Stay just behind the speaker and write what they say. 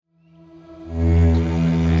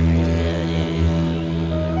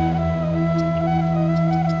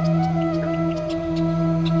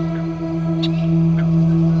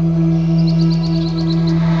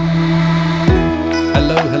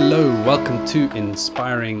to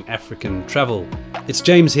Inspiring African Travel. It's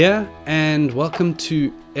James here, and welcome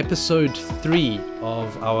to episode 3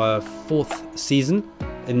 of our 4th season.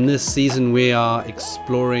 In this season, we are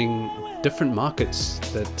exploring different markets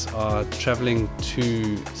that are traveling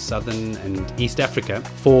to Southern and East Africa.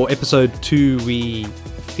 For episode 2, we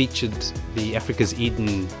featured the Africa's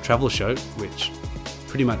Eden travel show, which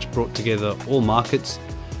pretty much brought together all markets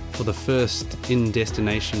for the first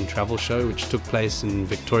in-destination travel show, which took place in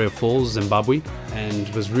Victoria Falls, Zimbabwe, and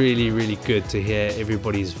was really good to hear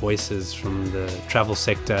everybody's voices from the travel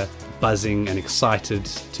sector, buzzing and excited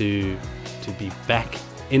to be back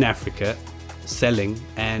in Africa, selling,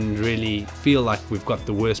 and really feel like we've got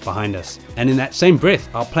the worst behind us. And in that same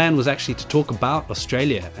breath, our plan was actually to talk about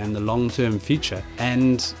Australia and the long-term future.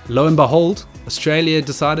 And lo and behold, Australia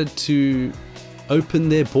decided to open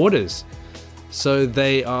their borders. So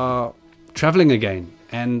they are traveling again.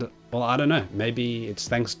 And well, I don't know, maybe it's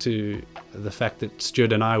thanks to the fact that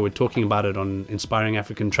Stuart and I were talking about it on Inspiring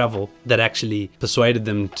African Travel that actually persuaded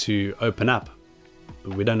them to open up.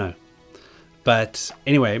 We don't know. But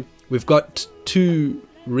anyway, we've got 2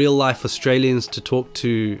 real-life Australians to talk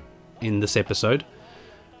to in this episode.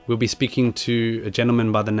 We'll be speaking to a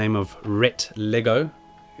gentleman by the name of Rhett Lego,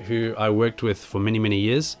 who I worked with for many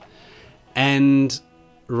years, and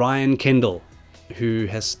Ryan Kendall, who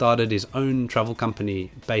has started his own travel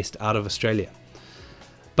company based out of Australia.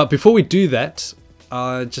 But before we do that,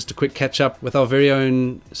 just a quick catch up with our very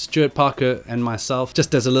own Stuart Parker and myself,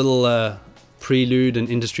 just as a little prelude and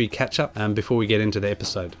industry catch up before we get into the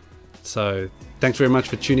episode. So thanks very much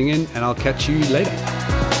for tuning in, and I'll catch you later.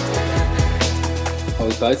 Oh,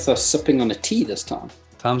 we both are sipping on a tea this time.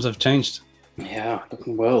 Times have changed. Yeah,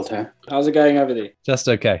 looking world, huh? How's it going over there? Just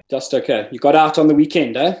okay. Just okay. You got out on the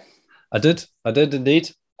weekend, eh? I did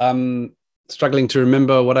indeed. I'm struggling to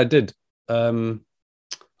remember what I did. I'll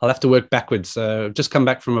have to work backwards. Just come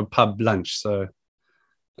back from a pub lunch, so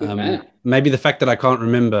maybe the fact that I can't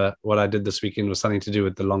remember what I did this weekend was something to do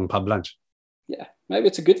with the long pub lunch. Yeah, maybe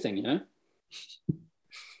it's a good thing, you know?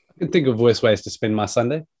 I can think of worse ways to spend my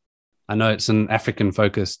Sunday. I know it's an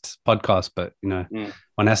African-focused podcast, but you know,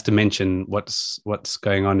 one has to mention what's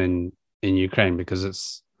going on in Ukraine,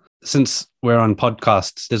 because since we're on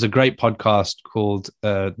podcasts, there's a great podcast called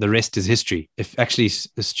The Rest is History. If actually,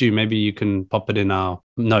 Stu, maybe you can pop it in our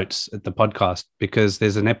notes at the podcast, because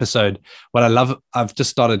there's an episode. What I love, I've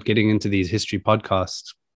just started getting into these history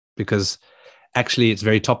podcasts because actually it's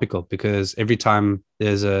very topical, because every time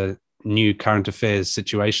there's a new current affairs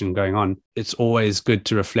situation going on, it's always good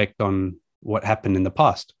to reflect on what happened in the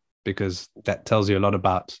past, because that tells you a lot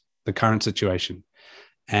about the current situation.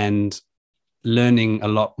 And learning a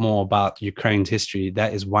lot more about Ukraine's history,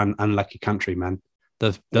 that is one unlucky country, man.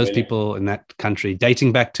 Those people in that country,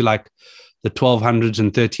 dating back to like the 1200s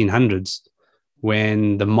and 1300s,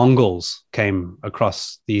 when the Mongols came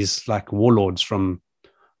across, these like warlords from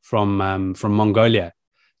Mongolia,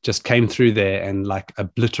 just came through there and like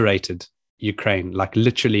obliterated Ukraine, like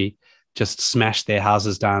literally just smashed their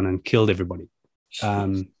houses down and killed everybody.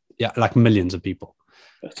 Like millions of people.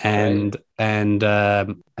 And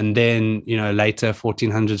then, you know, later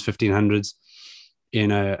 1400s, 1500s, you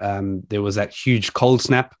know, there was that huge cold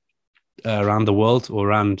snap around the world, or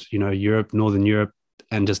around, you know, Europe, Northern Europe,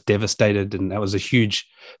 and just devastated. And that was a huge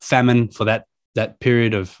famine for that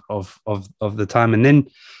period of the time. And then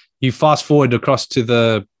you fast forward across to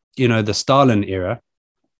the Stalin era,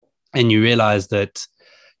 and you realize that,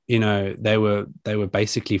 you know, they were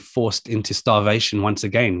basically forced into starvation once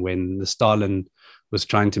again when the Stalin was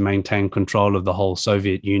trying to maintain control of the whole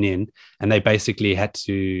Soviet Union, and they basically had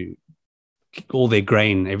to, all their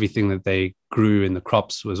grain, everything that they grew in the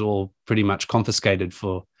crops was all pretty much confiscated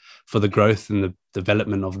for the growth and the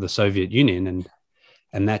development of the Soviet Union,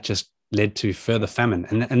 and that just led to further famine.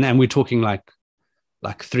 And then we're talking like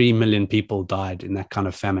 3 million people died in that kind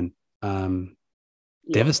of famine.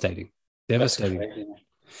 Devastating.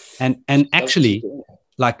 And actually,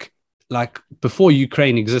 like before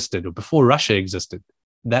Ukraine existed, or before Russia existed,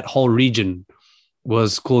 that whole region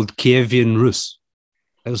was called Kievan Rus.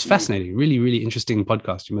 It was fascinating, really interesting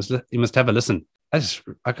podcast. You must have a listen. I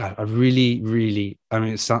really, I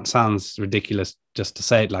mean, it sounds ridiculous just to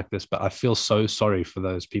say it like this, but I feel so sorry for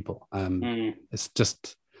those people. It's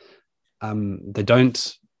just, no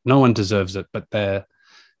one deserves it, but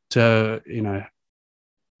to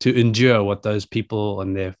endure what those people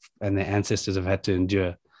and their ancestors have had to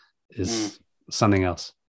endure is something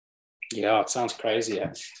else. Yeah, it sounds crazy. Yeah.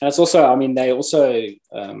 And it's also, I mean, they're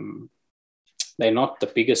not the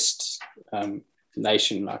biggest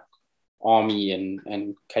nation, like army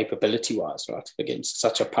and capability wise, right, against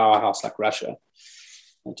such a powerhouse like Russia.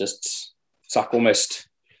 It just it's like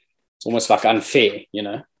almost like unfair,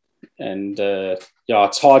 and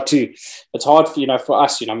it's hard for, for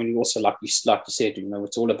us, I mean, also like you said, we're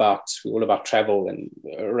all about travel and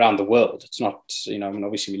around the world. It's not, I mean,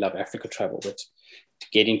 obviously we love Africa travel, but to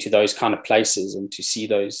get into those kind of places and to see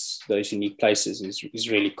those unique places is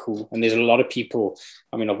really cool. And there's a lot of people,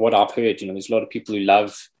 I mean, of what I've heard, there's a lot of people who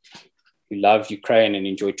love Ukraine and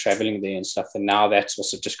enjoy traveling there and stuff. And now that's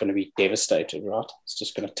also just going to be devastated, right? It's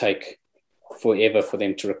just going to take forever for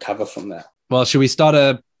them to recover from that. Well, should we start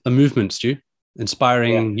a movement, Stu?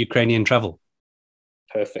 Inspiring Ukrainian travel.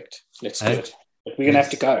 Perfect. Let's do it. But we're going to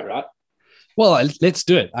have to go, right? Well, let's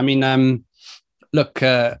do it. I mean, look,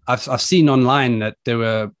 I've seen online that there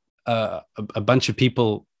were a bunch of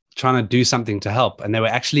people trying to do something to help, and they were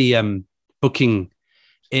actually booking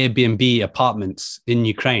Airbnb apartments in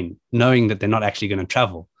Ukraine, knowing that they're not actually going to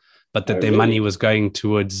travel, but that their money was going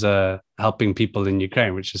towards helping people in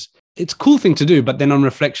Ukraine, it's a cool thing to do. But then on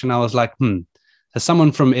reflection, I was like, has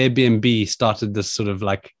someone from Airbnb started this sort of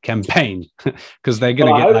like campaign? Because they're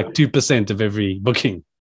going to get like 2% of every booking.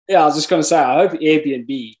 Yeah, I was just going to say, I hope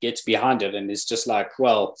Airbnb gets behind it and it's just like,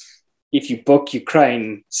 well, if you book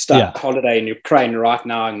Ukraine holiday in Ukraine right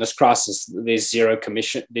now in this crisis, there's zero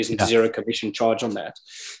commission. There's zero commission charge on that.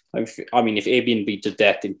 If Airbnb did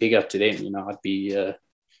that, then big up to them. I'd be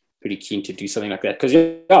pretty keen to do something like that, because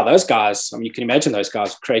those guys. I mean, you can imagine those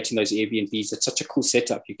guys creating those Airbnbs. It's such a cool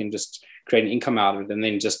setup. You can just create an income out of it, and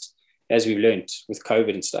then just, as we've learned with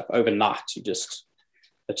COVID and stuff, overnight it's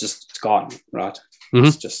gone, right? Mm-hmm.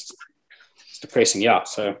 It's depressing. Yeah,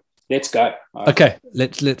 so. Let's go. Okay,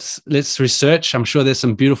 let's research. I'm sure there's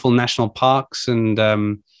some beautiful national parks and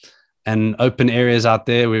open areas out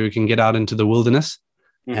there where we can get out into the wilderness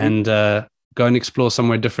and go and explore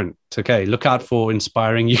somewhere different. Okay, look out for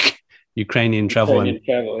inspiring Ukrainian travel.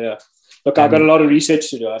 Yeah. Look, I've got a lot of research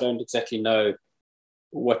to do. I don't exactly know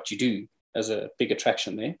what you do as a big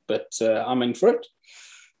attraction there, but I'm in for it.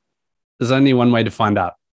 There's only one way to find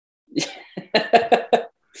out.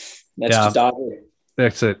 That's to dive in.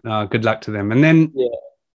 That's it. Good luck to them. And then,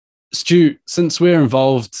 Stu, since we're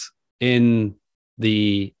involved in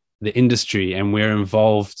the industry and we're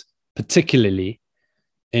involved particularly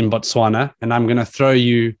in Botswana, and I'm going to throw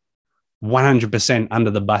you 100% under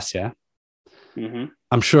the bus here. Mm-hmm.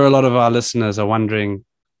 I'm sure a lot of our listeners are wondering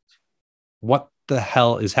what the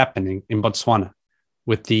hell is happening in Botswana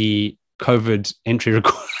with the COVID entry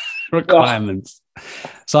requirements.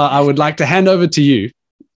 So I would like to hand over to you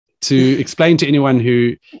to explain to anyone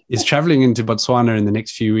who is traveling into Botswana in the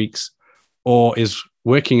next few weeks or is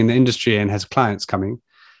working in the industry and has clients coming.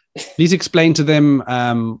 Please explain to them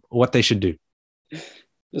what they should do.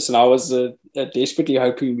 Listen, I was desperately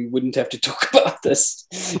hoping we wouldn't have to talk about this,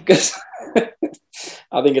 because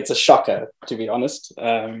I think it's a shocker, to be honest,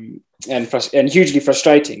 and hugely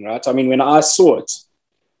frustrating, right? I mean, when I saw it,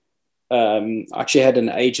 I actually had an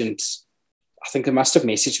agent, I think they must have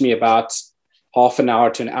messaged me about half an hour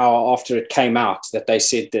to an hour after it came out, that they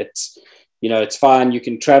said that, it's fine, you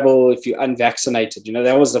can travel if you're unvaccinated.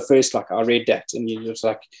 That was the first, I read that, and it was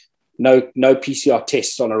like, no PCR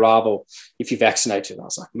tests on arrival if you're vaccinated. I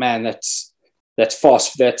was like, man, that's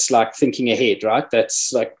fast. That's like thinking ahead, right?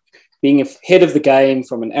 That's like being ahead of the game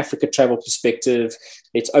from an Africa travel perspective.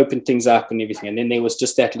 Let's open things up and everything. And then there was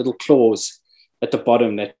just that little clause at the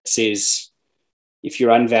bottom that says, if you're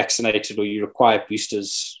unvaccinated or you require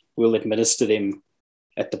boosters, we'll administer them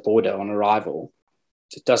at the border on arrival.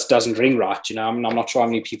 It doesn't ring right, I'm not sure how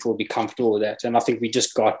many people will be comfortable with that. And I think we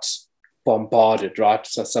just got bombarded, right?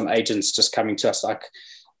 So some agents just coming to us like,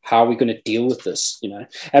 how are we going to deal with this,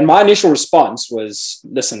 And my initial response was,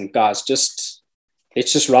 listen, guys,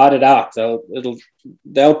 let's just ride it out.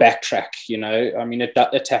 They'll backtrack, I mean,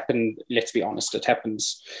 it happened. Let's be honest, it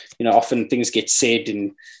happens. Often things get said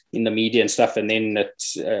in the media and stuff, and then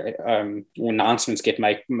announcements get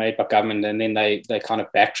made by government, and then they kind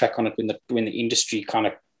of backtrack on it when the industry kind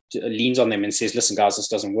of leans on them and says, listen, guys, this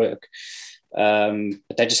doesn't work.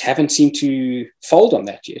 But they just haven't seemed to fold on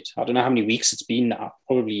that yet. I don't know how many weeks it's been now,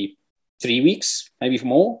 probably 3 weeks, maybe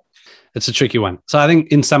more. It's a tricky one. So I think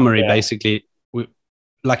in summary, basically,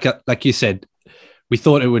 like you said, we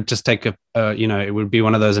thought it would just take it would be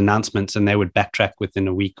one of those announcements and they would backtrack within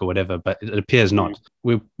a week or whatever, but it appears not.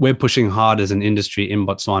 We're pushing hard as an industry in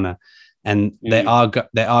Botswana, and they are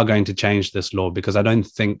going to change this law, because I don't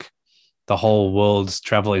think the whole world's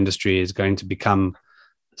travel industry is going to become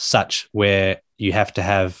such where you have to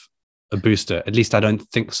have a booster. At least I don't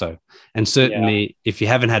think so. And certainly if you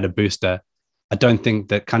haven't had a booster, I don't think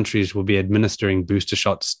that countries will be administering booster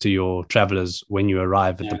shots to your travelers when you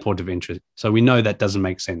arrive at the port of entry. So we know that doesn't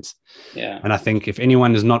make sense. Yeah. And I think if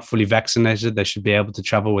anyone is not fully vaccinated, they should be able to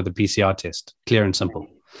travel with a PCR test, clear and simple.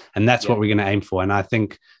 And that's what we're going to aim for. And I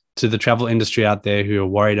think to the travel industry out there who are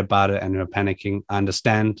worried about it and who are panicking, I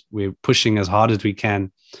understand. We're pushing as hard as we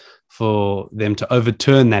can for them to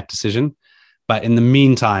overturn that decision. But in the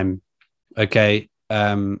meantime, okay,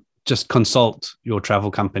 just consult your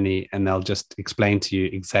travel company and they'll just explain to you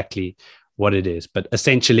exactly what it is. But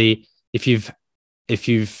essentially, if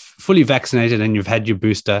you've fully vaccinated and you've had your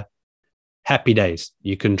booster, happy days.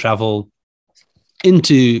 You can travel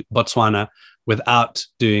into Botswana without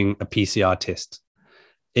doing a PCR test.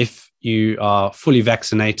 If you are fully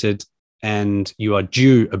vaccinated and you are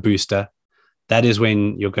due a booster, that is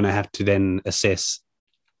when you're going to have to then assess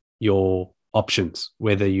your options,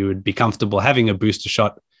 whether you would be comfortable having a booster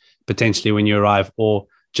shot potentially when you arrive, or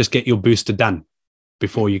just get your booster done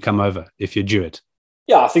before you come over if you're due it.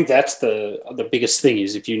 Yeah, I think that's the biggest thing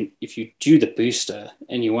is if you do the booster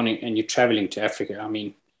and you're traveling to Africa, I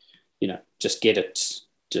mean, just get it,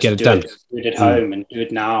 just get it done. Do it at home and do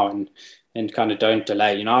it now and kind of don't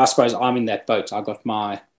delay. I suppose I'm in that boat. I got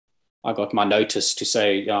my notice to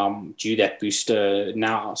say due that booster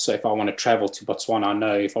now. So if I want to travel to Botswana, I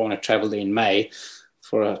know if I want to travel there in May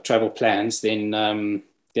for travel plans, then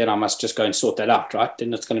I must just go and sort that out, right?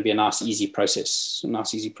 Then it's going to be a nice, easy process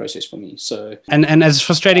for me. So and as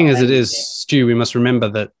frustrating as it is, Stu, we must remember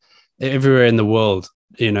that everywhere in the world,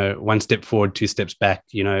 one step forward, two steps back.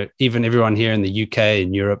 Even everyone here in the UK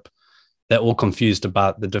and Europe, they're all confused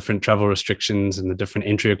about the different travel restrictions and the different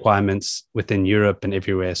entry requirements within Europe and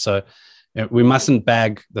everywhere. So we mustn't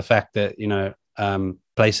bag the fact that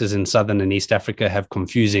places in Southern and East Africa have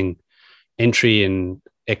confusing entry and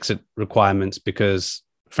exit requirements because,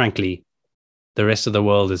 frankly, the rest of the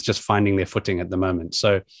world is just finding their footing at the moment.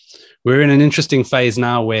 So we're in an interesting phase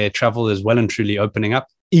now where travel is well and truly opening up,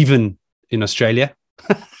 even in Australia.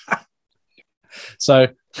 So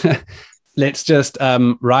let's just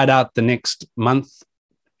ride out the next month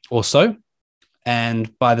or so.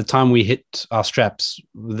 And by the time we hit our straps,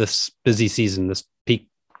 this busy season, this peak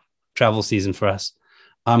travel season for us,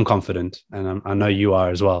 I'm confident, and I know you are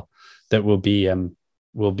as well, that we'll be in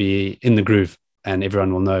the groove and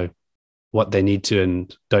everyone will know what they need to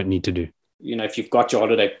and don't need to do. If you've got your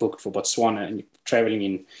holiday booked for Botswana and you're traveling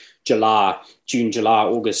in June, July,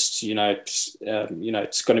 August,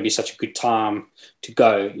 it's going to be such a good time to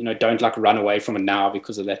go. Don't run away from it now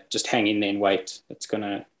because of that. Just hang in there and wait.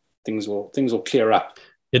 Things will clear up.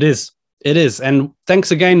 It is. And thanks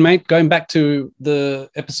again, mate. Going back to the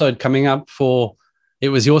episode coming up it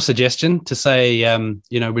was your suggestion to say, when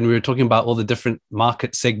we were talking about all the different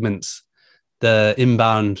market segments, the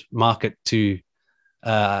inbound market to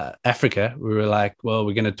Africa, we were like, well,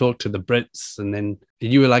 we're going to talk to the Brits. And then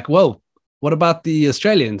you were like, well, what about the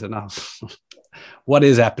Australians? And what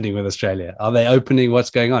is happening with Australia? Are they opening? What's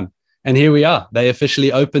going on? And here we are. They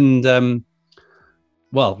officially opened.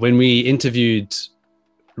 When we interviewed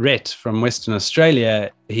Rhett from Western Australia,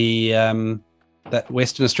 that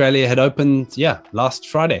Western Australia had opened, last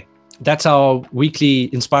Friday. That's our weekly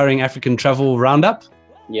Inspiring African Travel Roundup.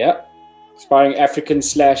 Yeah. Inspiring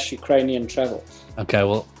African/Ukrainian travel. Okay,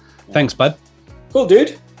 well, thanks, bud. Cool,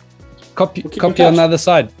 dude. Copy on the other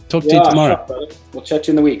side. Talk to you tomorrow. Sure, we'll chat to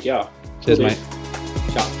you in the week, yeah. Cheers, cool, mate.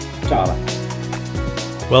 Ciao.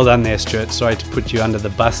 Well done there, Stuart. Sorry to put you under the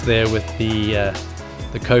bus there with the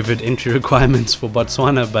COVID entry requirements for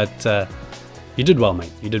Botswana, but you did well,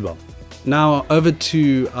 mate. You did well. Now, over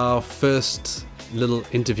to our first little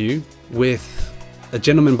interview with a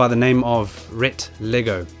gentleman by the name of Rhett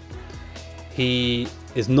Lego. He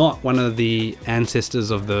is not one of the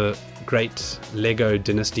ancestors of the great Lego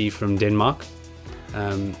dynasty from Denmark,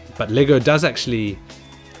 but Lego does actually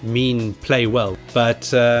mean play well.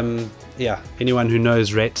 But anyone who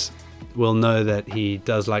knows Rhett will know that he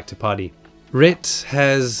does like to party. Rhett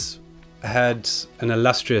has had an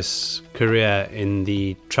illustrious career in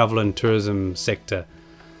the travel and tourism sector.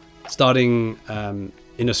 Starting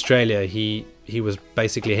in Australia, he was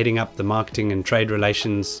basically heading up the marketing and trade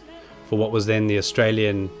relations for what was then the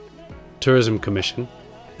Australian Tourism Commission.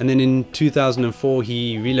 And then in 2004,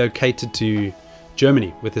 he relocated to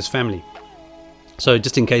Germany with his family. So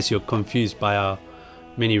just in case you're confused by our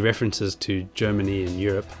many references to Germany and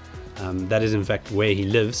Europe, that is in fact where he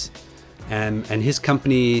lives. And his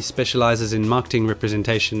company specializes in marketing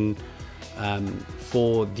representation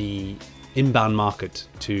for the inbound market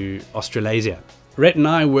to Australasia. Rhett and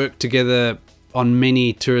I worked together on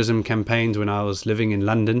many tourism campaigns when I was living in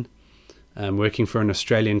London, working for an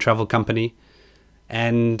Australian travel company.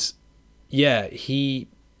 And yeah, he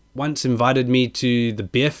once invited me to the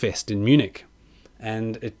Beer Fest in Munich,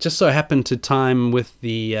 and it just so happened to time with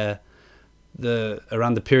the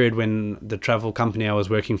around the period when the travel company I was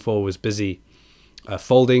working for was busy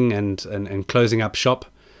folding and closing up shop.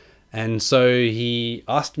 And so he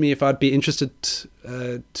asked me if I'd be interested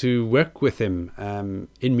to work with him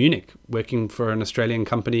in Munich, working for an Australian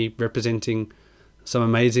company representing some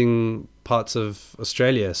amazing parts of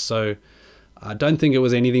Australia. So I don't think it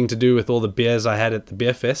was anything to do with all the beers I had at the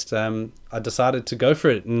Beer Fest. I decided to go for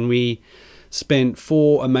it, and we spent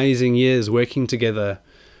 4 amazing years working together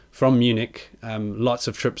from Munich, lots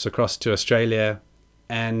of trips across to Australia.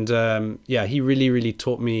 And yeah, he really, really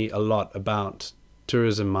taught me a lot about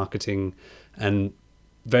tourism marketing, and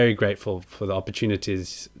very grateful for the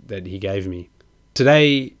opportunities that he gave me.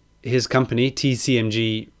 Today, his company,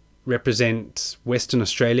 TCMG, represents Western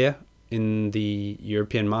Australia in the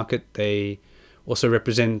European market. They also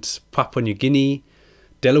represent Papua New Guinea,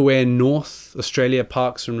 Delaware, North Australia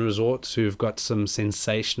parks and resorts, who've got some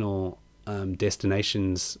sensational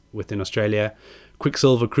destinations within Australia,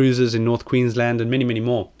 Quicksilver Cruises in North Queensland, and many, many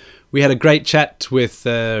more. We had a great chat with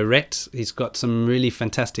Rhett. He's got some really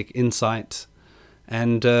fantastic insight,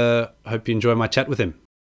 and hope you enjoy my chat with him.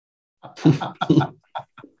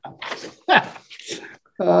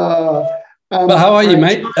 But how are you,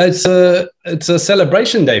 mate? It's a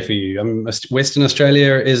celebration day for you. Western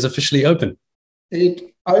Australia is officially open.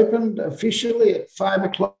 It opened officially at 5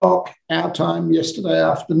 o'clock our time yesterday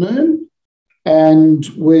afternoon, and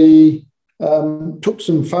we took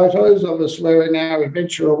some photos of us wearing our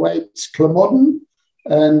Adventure Awaits Clamodden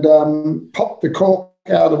and popped the cork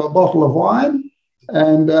out of a bottle of wine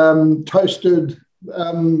and toasted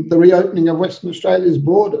the reopening of Western Australia's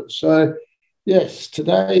borders. So, yes,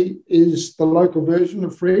 today is the local version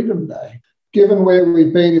of Freedom Day. Given where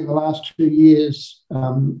we've been in the last 2 years,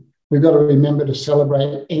 we've got to remember to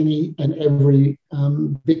celebrate any and every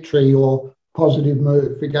victory or positive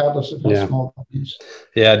move, regardless of how small it is.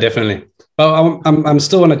 Yeah, definitely. Well, I'm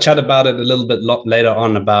still want to chat about it a little bit later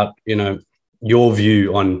on about, your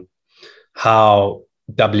view on how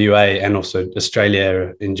WA and also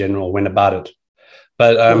Australia in general went about it.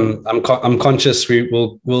 But I'm conscious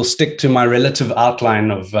we'll stick to my relative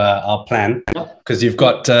outline of our plan, because you've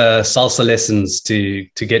got salsa lessons to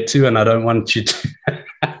get to, and I don't want you to.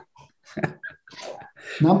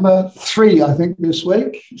 Number 3, I think, this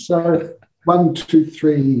week. So 1, 2,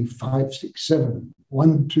 3, 5, 6, 7.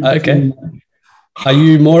 1, 2, 3. Okay. Are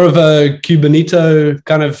you more of a Cubanito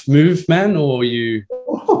kind of move, man, or are you?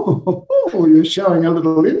 Oh, you're showing a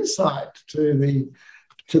little insight to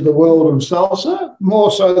the world of salsa,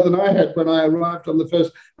 more so than I had when I arrived on the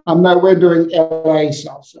first. No, we're doing LA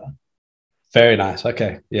salsa. Very nice.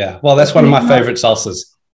 Okay. Yeah. Well, that's one of my favorite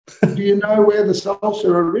salsas. Do you know where the salsa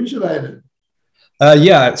originated?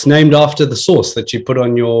 Yeah, it's named after the sauce that you put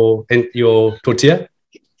on your tortilla.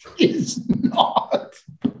 It's not.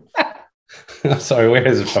 Sorry, where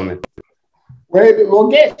is it from then?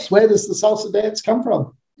 Guess, where does the salsa dance come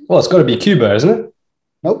from? Well, it's got to be Cuba, isn't it?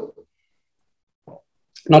 Nope.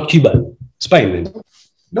 Not Cuba. Spain, then?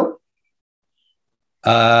 Nope.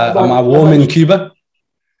 Am I warm in Cuba?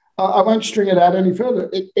 I won't string it out any further.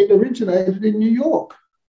 It originated in New York.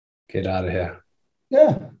 Get out of here.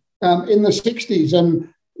 Yeah. In the 60s, and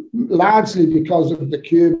largely because of the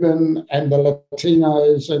Cuban and the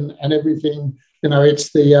Latinos and everything.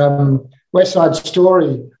 It's the West Side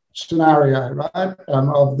Story scenario, right?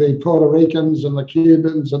 Of the Puerto Ricans and the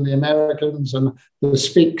Cubans and the Americans and the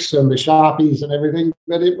Spics and the Sharpies and everything.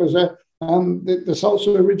 But it was the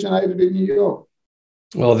salsa originated in New York.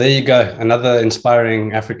 Well, there you go. Another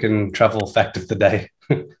inspiring African travel fact of the day.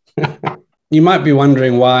 You might be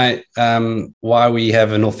wondering why we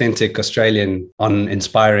have an authentic Australian on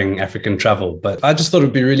inspiring African travel, but I just thought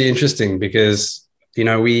it'd be really interesting because,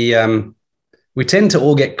 we tend to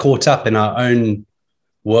all get caught up in our own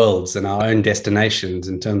worlds and our own destinations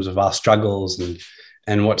in terms of our struggles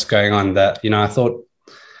and what's going on. That, I thought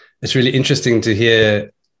it's really interesting to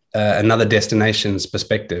hear another destination's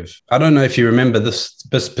perspective. I don't know if you remember this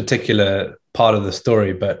particular part of the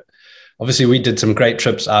story, but obviously we did some great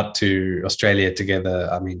trips out to Australia together.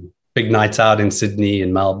 I mean, big nights out in Sydney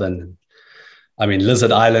and Melbourne.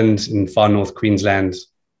 Lizard Island in far north Queensland.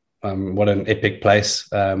 What an epic place.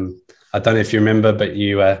 I don't know if you remember, but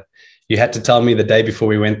you had to tell me the day before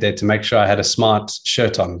we went there to make sure I had a smart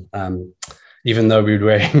shirt on. Even though we were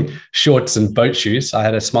wearing shorts and boat shoes, I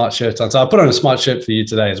had a smart shirt on. So I put on a smart shirt for you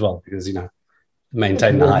today as well, because,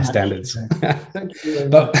 maintain the high standards. Thank you.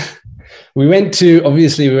 But we went to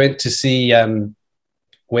see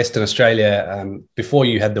Western Australia before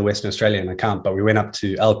you had the Western Australian account, but we went up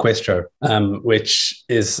to El Questro, which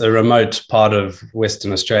is a remote part of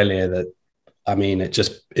Western Australia that, I mean,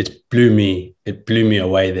 it blew me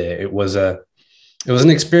away there. It was an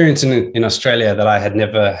experience in Australia that I had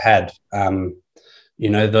never had.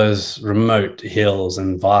 Those remote hills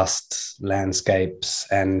and vast landscapes,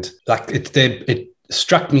 and like it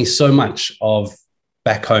struck me so much of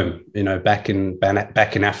back home, back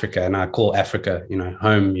in Africa, and I call Africa,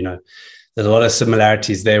 home. There's a lot of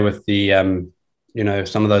similarities there with the,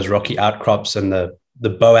 some of those rocky outcrops and the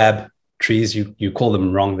boab trees. You call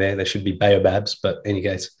them wrong there. They should be baobabs, but any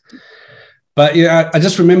case. But I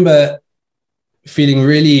just remember feeling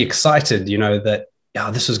really excited, that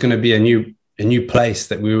this was going to be a new place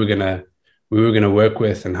that we were gonna work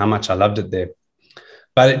with, and how much I loved it there.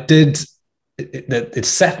 But it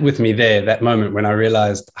sat with me there, that moment when I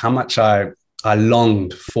realized how much I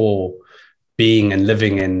longed for being and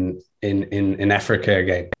living in Africa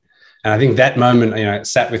again. And I think that moment, it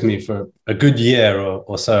sat with me for a good year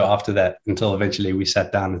or so after that, until eventually we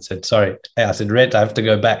sat down and said, sorry. Hey, I said, Rhett, I have to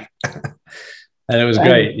go back. And it was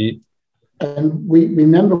great. And we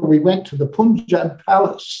remember we went to the Punjab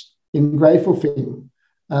Palace in Greyfellfield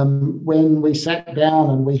when we sat down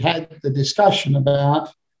and we had the discussion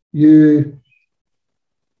about you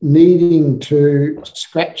needing to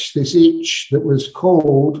scratch this itch that was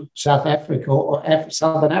called South Africa or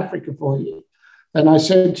Southern Africa for you. And I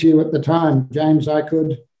said to you at the time, James, I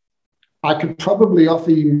could probably offer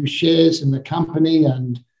you shares in the company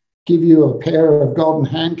and give you a pair of golden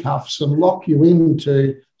handcuffs and lock you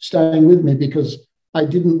into staying with me, because I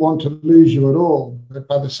didn't want to lose you at all. But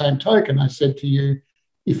by the same token, I said to you,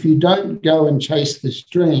 if you don't go and chase this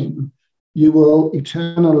dream, you will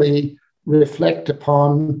eternally reflect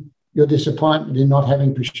upon your disappointment in not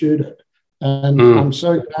having pursued it. And I'm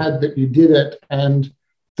so glad that you did it, and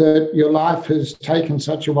that your life has taken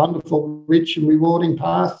such a wonderful, rich and rewarding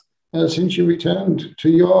path since you returned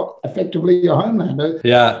to effectively your homeland.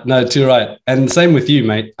 Yeah, no, too right. And same with you,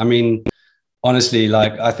 mate. I mean, honestly,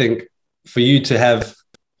 like, I think for you to have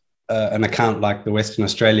an account like the Western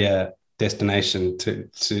Australia destination,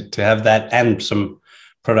 to have that and some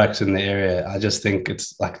products in the area, I just think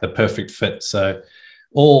it's like the perfect fit. So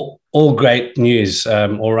all great news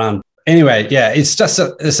all around. Anyway, yeah, it's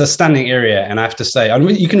a stunning area, and I have to say, I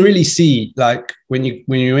mean, you can really see, like, when you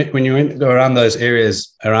go around those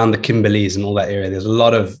areas, around the Kimberleys and all that area, there's a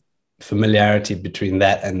lot of familiarity between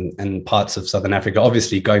that and parts of Southern Africa.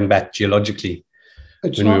 Obviously, going back geologically,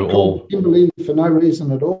 it's not called Kimberley for no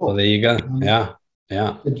reason at all. Well, there you go. Yeah.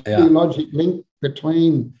 The geologic link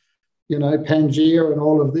between, Pangaea and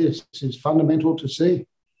all of this is fundamental to see.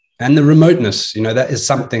 And the remoteness, that is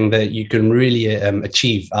something that you can really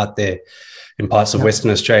achieve out there in parts of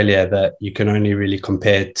Western Australia that you can only really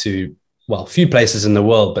compare to, well, a few places in the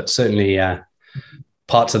world, but certainly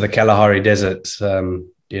parts of the Kalahari Desert,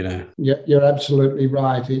 Yeah, you're absolutely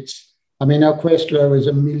right. El Questro is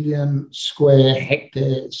 1 million square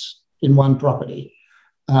hectares in one property.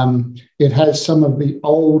 It has some of the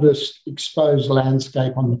oldest exposed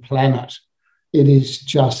landscape on the planet. It is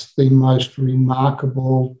just the most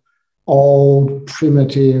remarkable, old,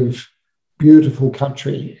 primitive, beautiful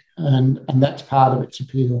country, and that's part of its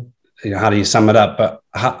appeal. How do you sum it up? But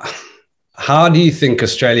how do you think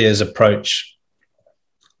Australia's approach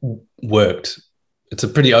worked? It's a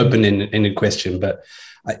pretty open-ended question, but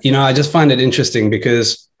I just find it interesting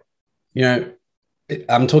because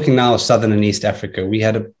I'm talking now of Southern and East Africa. We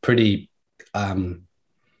had a pretty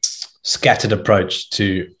scattered approach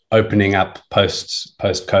to opening up post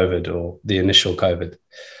COVID or the initial COVID.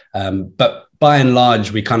 But by and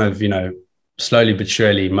large, we kind of, slowly but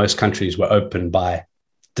surely, most countries were open by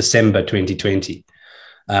December 2020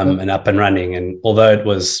 and up and running. And although it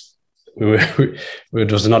was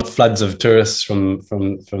not floods of tourists from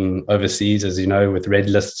overseas, as you know, with red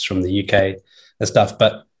lists from the UK and stuff.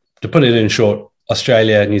 But to put it in short,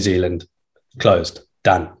 Australia, New Zealand, closed,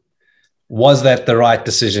 done. Was that the right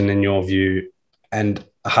decision in your view? And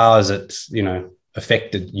how has it,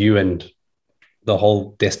 affected you and the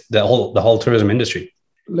whole tourism industry?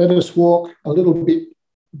 Let us walk a little bit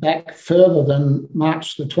back further than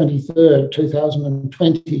March the 23rd,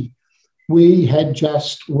 2020. We,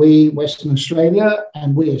 Western Australia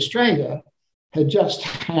and we, Australia, had just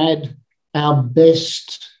had our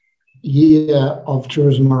best year of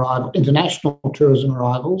tourism arrival, international tourism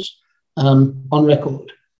arrivals on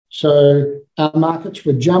record. So our markets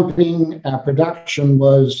were jumping, our production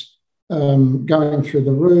was going through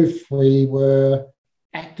the roof. We were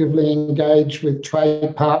actively engaged with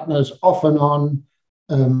trade partners off and on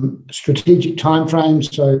strategic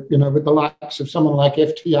timeframes. So, with the likes of someone like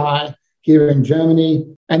FTI here in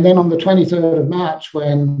Germany. And then on the 23rd of March,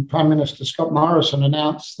 when Prime Minister Scott Morrison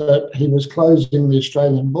announced that he was closing the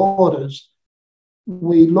Australian borders,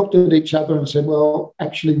 we looked at each other and said, well,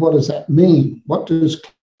 actually, what does that mean? What does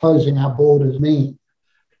closing our borders mean?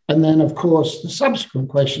 And then, of course, the subsequent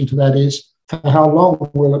question to that is, for how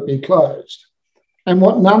long will it be closed? And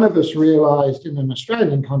what none of us realised in an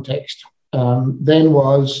Australian context then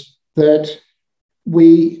was that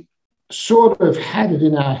we sort of had it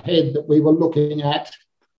in our head that we were looking at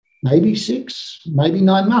maybe 6, maybe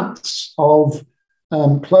 9 months of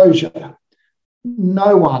closure.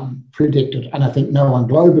 No one predicted, and I think no one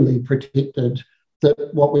globally predicted,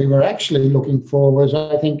 that what we were actually looking for was,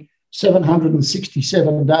 I think,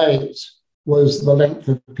 767 days was the length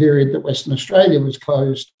of the period that Western Australia was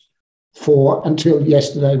closed for until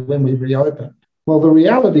yesterday when we reopened. Well, the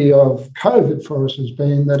reality of COVID for us has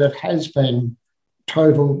been that it has been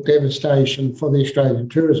total devastation for the Australian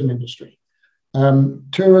tourism industry.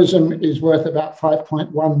 Tourism is worth about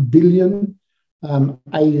 5.1 billion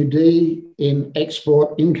AUD in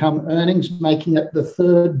export income earnings, making it the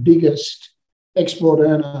third biggest export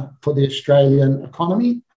earner for the Australian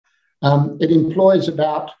economy. It employs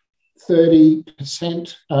about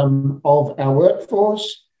 30% of our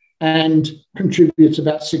workforce and contributes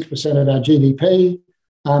about 6% of our GDP.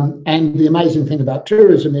 And the amazing thing about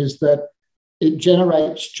tourism is that it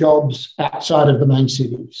generates jobs outside of the main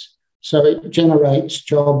cities. So it generates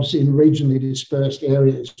jobs in regionally dispersed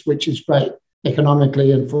areas, which is great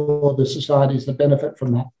economically and for the societies that benefit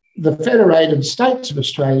from that. The Federated States of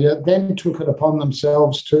Australia then took it upon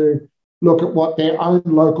themselves to look at what their own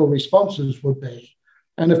local responses would be.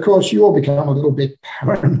 And of course, you all become a little bit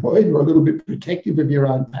paranoid or a little bit protective of your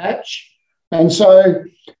own patch. And so,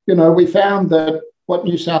 we found that what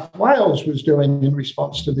New South Wales was doing in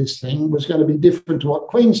response to this thing was going to be different to what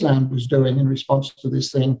Queensland was doing in response to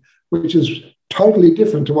this thing, which is totally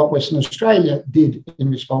different to what Western Australia did in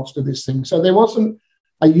response to this thing. So there wasn't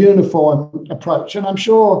a uniform approach. And I'm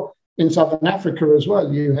sure in Southern Africa as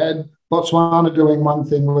well, you had Botswana doing one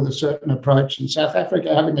thing with a certain approach and South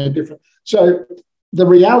Africa having a different. So the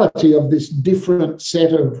reality of this different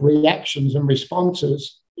set of reactions and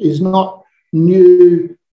responses is not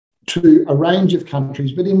new to a range of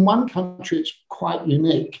countries, but in one country it's quite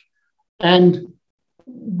unique. And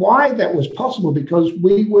why that was possible, because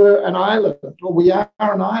we were an island, or we are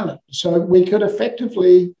an island, so we could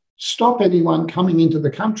effectively stop anyone coming into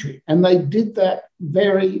the country. And they did that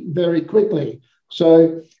very, very quickly.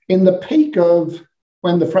 So in the peak of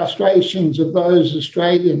when the frustrations of those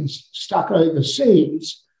Australians stuck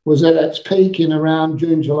overseas was at its peak in around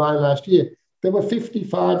June, July last year, there were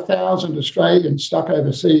 55,000 Australians stuck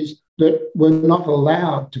overseas that were not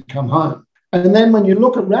allowed to come home. And then when you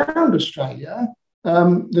look around Australia,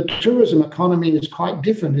 the tourism economy is quite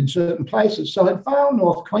different in certain places. So at Far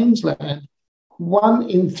North Queensland, 1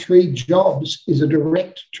 in 3 jobs is a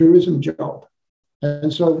direct tourism job.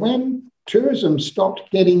 And so when tourism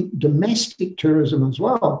stopped getting domestic tourism as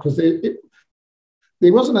well, because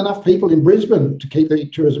there wasn't enough people in Brisbane to keep the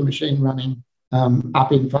tourism machine running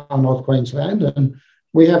up in Far North Queensland. And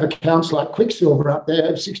we have accounts like Quicksilver up there,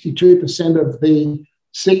 have 62% of the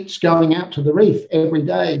seats going out to the reef every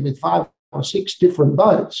day with 5 or 6 different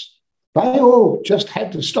boats. They all just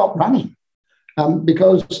had to stop running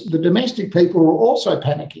because the domestic people were also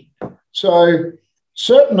panicking. So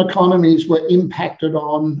certain economies were impacted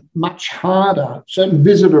on much harder. Certain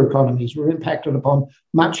visitor economies were impacted upon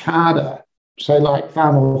much harder, say like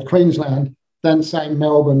Far North Queensland, than say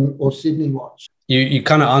Melbourne or Sydney was. You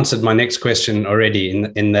kind of answered my next question already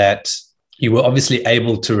in that you were obviously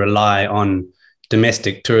able to rely on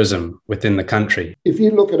domestic tourism within the country. If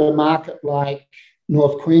you look at a market like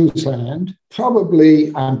North Queensland,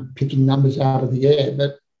 probably, I'm picking numbers out of the air,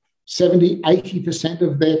 but 70, 80%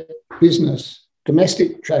 of their business,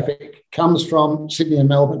 domestic traffic, comes from Sydney and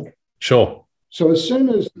Melbourne. Sure. So as soon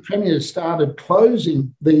as the Premier started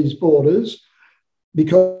closing these borders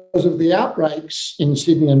because of the outbreaks in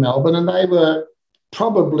Sydney and Melbourne, and they were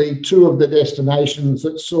probably 2 of the destinations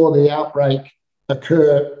that saw the outbreak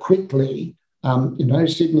occur quickly.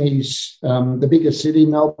 Sydney's the biggest city,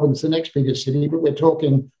 Melbourne's the next biggest city, but we're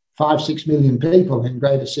talking 5-6 million people in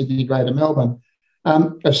Greater Sydney, Greater Melbourne.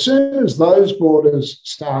 As soon as those borders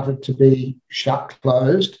started to be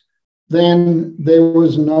closed, then there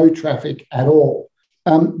was no traffic at all.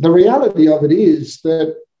 The reality of it is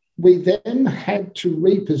that we then had to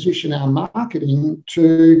reposition our marketing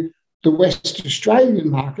to the West Australian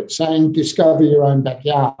market, saying discover your own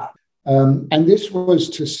backyard. And this was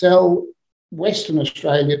to sell Western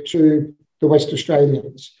Australia to the West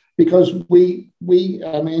Australians, because the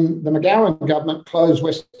McGowan government closed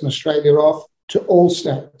Western Australia off to all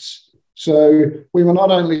states. So we were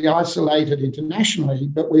not only isolated internationally,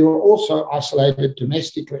 but we were also isolated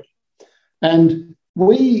domestically. And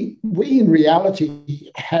we in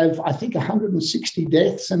reality have, I think, 160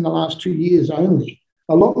 deaths in the last 2 years only.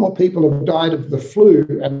 A lot more people have died of the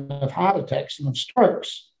flu and of heart attacks and of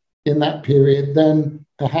strokes in that period than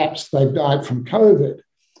perhaps they've died from COVID.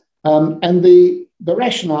 And the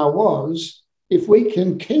rationale was, if we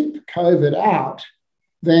can keep COVID out,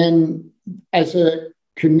 then as a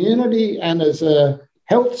community and as a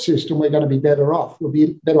health system, we're going to be better off. We'll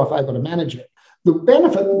be better off able to manage it. The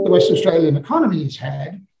benefit that the Western Australian economy has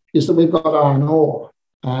had is that we've got iron ore,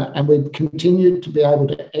 and we've continued to be able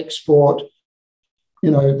to export,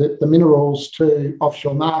 the minerals to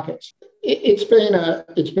offshore markets. It's been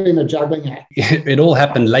a juggling act. It all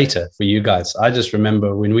happened later for you guys. I just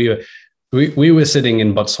remember when we were sitting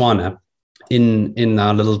in Botswana, in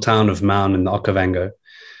our little town of Maun in the Okavango,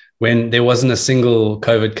 when there wasn't a single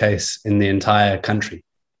COVID case in the entire country,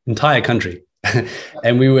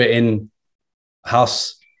 and we were in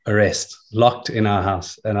house arrest, locked in our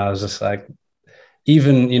house, and I was just like,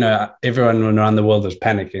 even everyone around the world was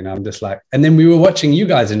panicking. I'm just like, and then we were watching you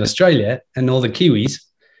guys in Australia and all the Kiwis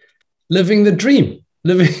living the dream,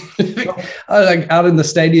 living I was like out in the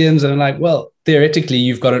stadiums, and I'm like, well, theoretically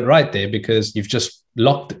you've got it right there, because you've just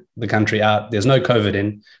locked the country out. There's no COVID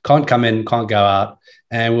in, can't come in, can't go out,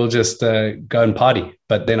 and we'll just go and party.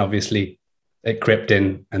 But then obviously it crept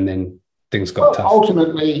in, and then things got tough.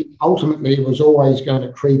 Ultimately, it was always going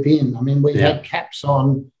to creep in. I mean, we had caps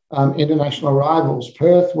on international arrivals.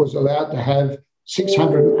 Perth was allowed to have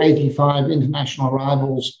 685 international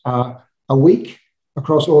arrivals a week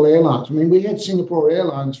across all airlines. I mean, we had Singapore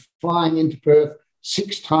Airlines flying into Perth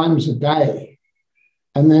 6 times a day.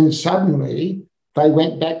 And then suddenly they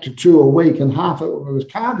went back to 2 a week, and half of it was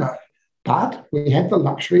cargo. But we had the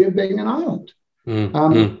luxury of being an island.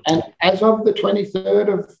 And as of the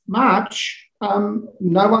 23rd of March,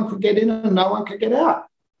 no one could get in and no one could get out.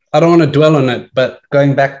 I don't want to dwell on it, but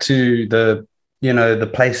going back to the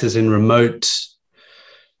places in remote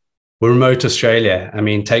Australia. I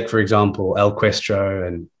mean, take for example El Questro,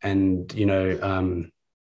 and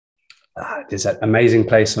there's that amazing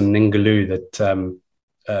place on Ningaloo that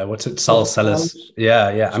what's it, Sal Salas?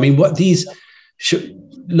 Yeah. I mean, what these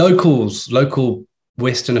local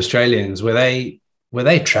Western Australians, were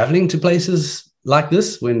they traveling to places like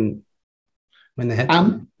this when they had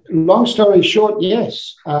to? Long story short,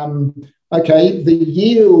 yes. The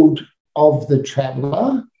yield of the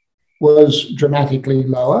traveller was dramatically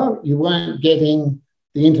lower. You weren't getting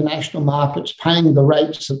the international markets paying the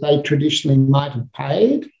rates that they traditionally might have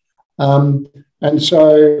paid. And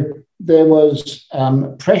so there was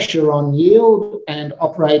pressure on yield, and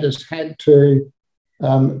operators had to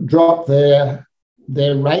drop their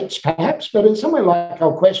rates perhaps. But in somewhere like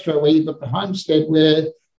El Questro, where you've got the homestead where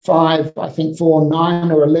 4,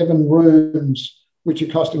 9 or 11 rooms, which are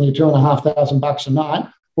costing you $2,500 a night,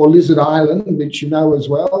 or Lizard Island, which you know as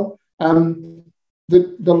well,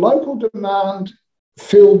 the local demand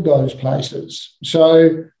filled those places.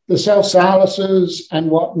 So the Sal Salases and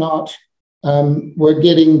whatnot were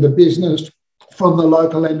getting the business from the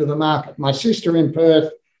local end of the market. My sister in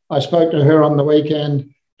Perth, I spoke to her on the weekend.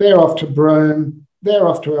 They're off to Broome, they're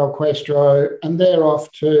off to El Questro, and they're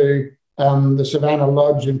off to the Savannah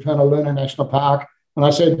Lodge in Purnaluna National Park. And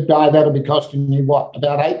I said, Di, that'll be costing you what,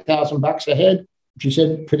 about $8,000 a head? She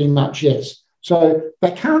said, pretty much, yes. So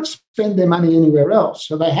they can't spend their money anywhere else.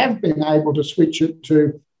 So they have been able to switch it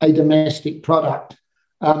to a domestic product.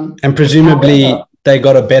 And presumably they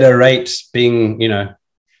got a better rate being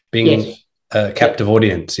yes, a captive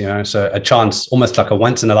audience, so a chance, almost like a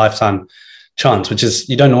once in a lifetime chance, which is,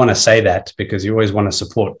 you don't want to say that because you always want to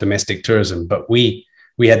support domestic tourism. But we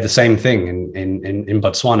had the same thing in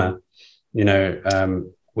Botswana.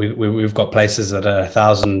 We've got places that are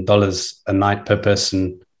 $1,000 a night per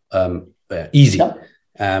person, easy. Yep.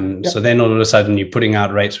 So then all of a sudden you're putting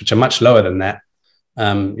out rates which are much lower than that,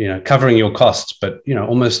 covering your costs, but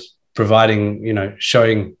almost providing,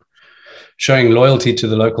 showing loyalty to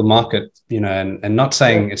the local market, and not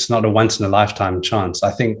saying it's not a once in a lifetime chance.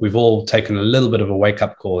 I think we've all taken a little bit of a wake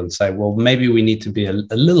up call and say, well, maybe we need to be a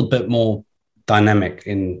little bit more dynamic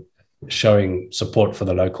in showing support for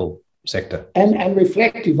the local sector and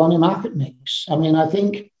reflective on your market mix. I mean, I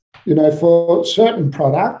think for certain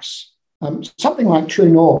products, something like True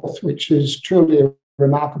North, which is truly a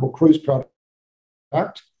remarkable cruise product,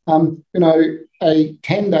 a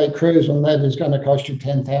 10-day cruise on that is going to cost you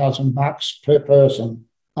 $10,000 per person.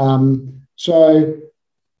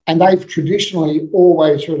 And they've traditionally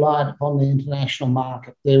always relied upon the international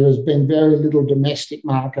market. There has been very little domestic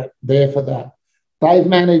market there for that. They've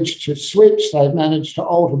managed to switch, they've managed to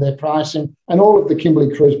alter their pricing, and all of the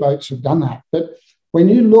Kimberley cruise boats have done that. But when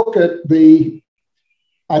you look at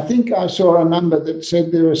I think I saw a number that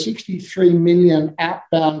said there are 63 million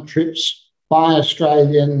outbound trips by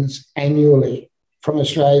Australians annually from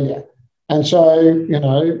Australia. And so,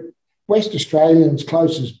 West Australians'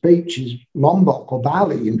 closest beach is Lombok or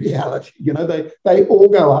Bali in reality. They all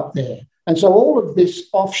go up there. And so all of this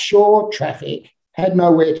offshore traffic had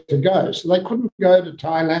nowhere to go. So they couldn't go to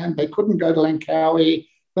Thailand, they couldn't go to Langkawi,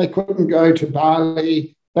 they couldn't go to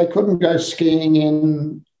Bali, they couldn't go skiing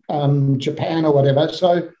in Japan or whatever.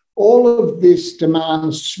 So all of this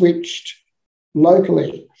demand switched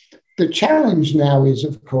locally. The challenge now is,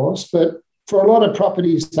 of course, that for a lot of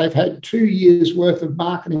properties, they've had 2 years' worth of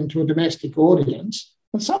marketing to a domestic audience,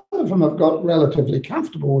 and some of them have got relatively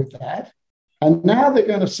comfortable with that. And now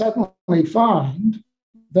they're going to suddenly find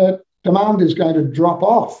that demand is going to drop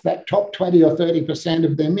off. That top 20 or 30%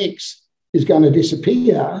 of their mix is going to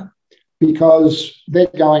disappear because they're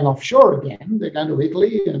going offshore again. They're going to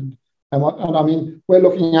Italy and I mean, we're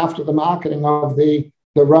looking after the marketing of the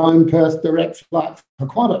Rome-Perth direct flight for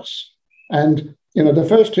Qantas. And, the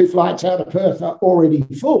first 2 flights out of Perth are already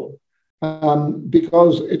full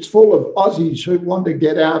because it's full of Aussies who want to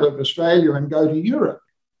get out of Australia and go to Europe.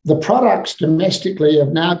 The products domestically have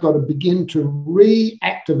now got to begin to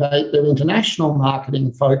reactivate their international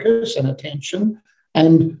marketing focus and attention.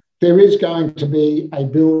 And there is going to be a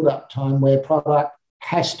build-up time where product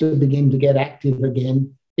has to begin to get active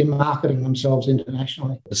again in marketing themselves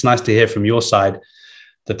internationally. It's nice to hear from your side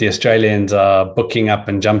that the Australians are booking up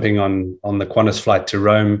and jumping on the Qantas flight to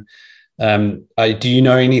Rome. Do you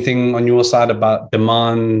know anything on your side about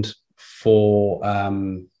demand for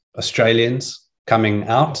Australians coming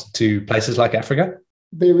out to places like Africa?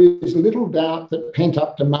 There is little doubt that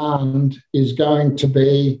pent-up demand is going to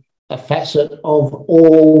be a facet of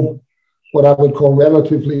all what I would call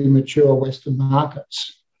relatively mature Western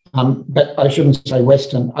markets. But I shouldn't say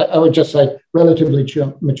Western. I would just say relatively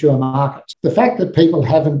mature markets. The fact that people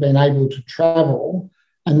haven't been able to travel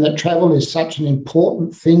and that travel is such an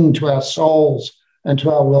important thing to our souls and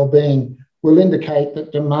to our well-being will indicate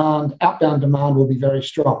that outbound demand will be very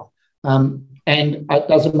strong. And it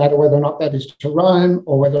doesn't matter whether or not that is to Rome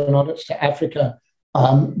or whether or not it's to Africa,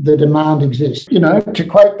 the demand exists. To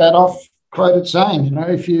quote that oft-quoted saying,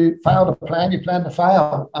 if you fail to plan, you plan to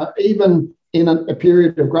fail. Even in a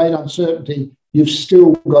period of great uncertainty, you've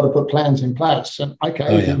still got to put plans in place. And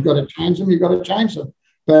if you've got to change them, you've got to change them.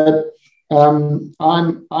 But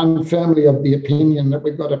I'm firmly of the opinion that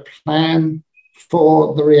we've got to plan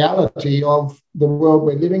for the reality of the world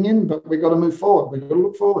we're living in, but we've got to move forward. We've got to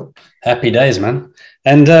look forward. Happy days, man.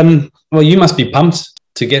 And you must be pumped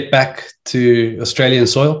to get back to Australian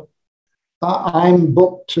soil. I'm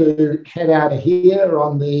booked to head out of here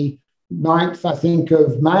on the 9th, I think,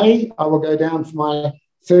 of May. I will go down for my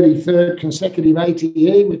 33rd consecutive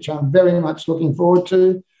ATE, which I'm very much looking forward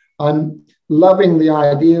to. I'm loving the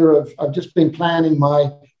idea of, I've just been planning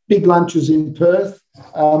my big lunches in Perth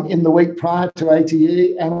in the week prior to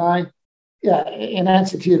ATE. And in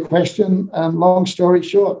answer to your question, long story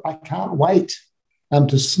short, I can't wait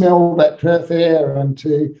to smell that Perth air and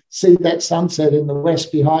to see that sunset in the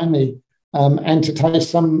west behind me and to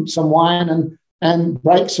taste some wine and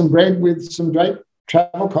break some bread with some great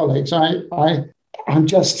travel colleagues. I'm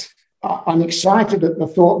excited at the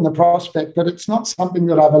thought and the prospect, but it's not something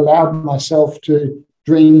that I've allowed myself to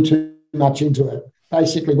dream too much into it.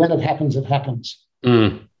 Basically, when it happens, it happens.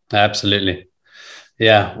 Absolutely.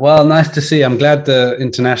 Yeah. Well, nice to see. I'm glad the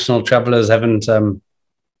international travelers haven't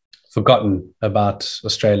forgotten about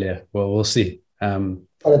Australia. Well, we'll see. But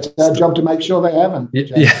it's our job to make sure they haven't.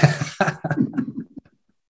 Yeah.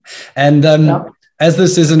 And as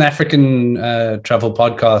this is an African travel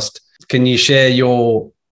podcast, can you share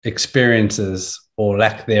your experiences or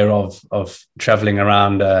lack thereof of traveling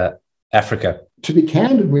around Africa? To be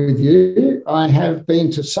candid with you, I have been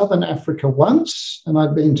to Southern Africa once and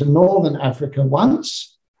I've been to Northern Africa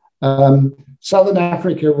once. Southern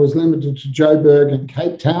Africa was limited to Joburg and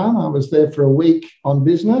Cape Town. I was there for a week on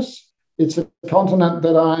business. It's a continent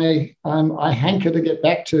that I hanker to get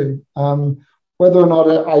back to. Whether or not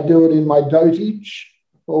I do it in my dotage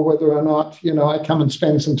or whether or not, I come and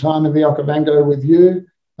spend some time in the Okavango with you,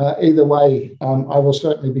 either way, I will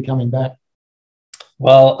certainly be coming back.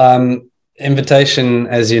 Well, invitation,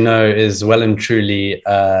 as you know, is well and truly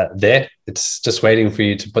there. It's just waiting for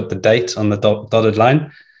you to put the date on the dotted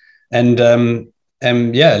line. And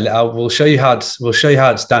we'll show you how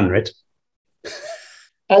it's done, right?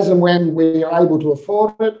 as and when we are able to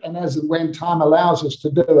afford it, and as and when time allows us to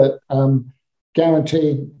do it,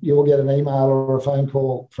 guaranteed you'll get an email or a phone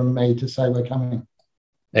call from me to say we're coming.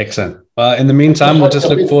 Excellent. Well, in the meantime, we'll just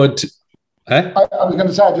look forward to... I was going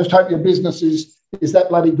to say, I just hope your business is that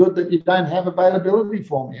bloody good that you don't have availability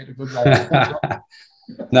for me at a good rate.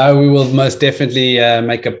 No, we will most definitely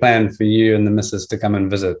make a plan for you and the missus to come and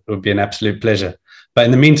visit. It would be an absolute pleasure. But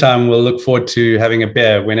in the meantime, we'll look forward to having a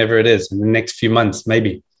beer whenever it is, in the next few months,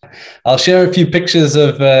 maybe. I'll share a few pictures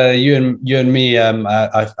of you and me.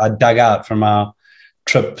 I dug out from our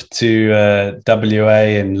trip to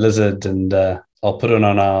WA and Lizard, and I'll put it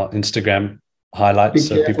on our Instagram highlights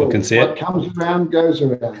so people can see it. What comes around goes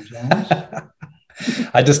around, James.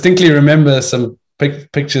 I distinctly remember some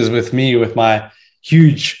pictures with me with my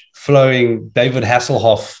huge flowing David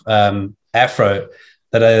Hasselhoff afro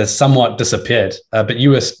that has somewhat disappeared. But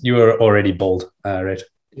you were already bald, Rhett.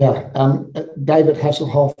 Yeah, David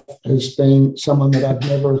Hasselhoff has been someone that I've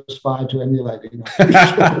never aspired to emulate.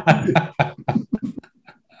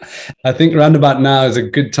 I think roundabout now is a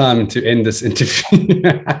good time to end this interview.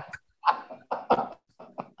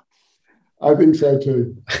 I think so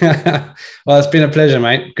too. Well, it's been a pleasure,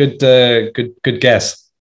 mate. Good guess.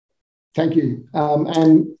 Thank you.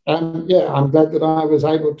 And yeah, I'm glad that I was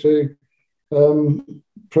able to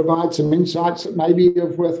provide some insights that may be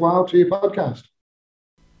of worthwhile to your podcast.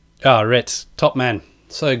 Oh, Rhett, top man.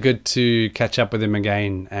 So good to catch up with him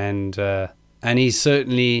again. And he's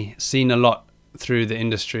certainly seen a lot through the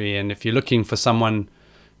industry. And if you're looking for someone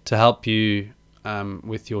to help you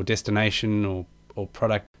with your destination or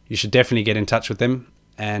product, you should definitely get in touch with them.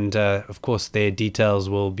 And of course, their details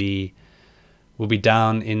will be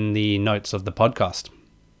down in the notes of the podcast.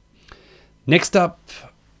 Next up,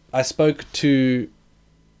 I spoke to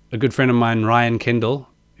a good friend of mine, Ryan Kendall,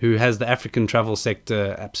 who has the African travel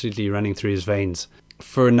sector absolutely running through his veins.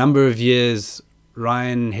 For a number of years,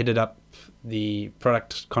 Ryan headed up the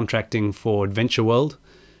product contracting for Adventure World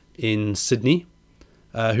in Sydney,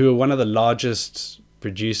 who are one of the largest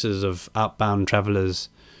producers of outbound travelers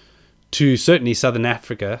to certainly Southern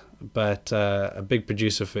Africa, but a big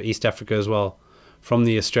producer for East Africa as well, from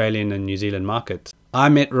the Australian and New Zealand market. I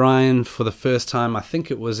met Ryan for the first time, I think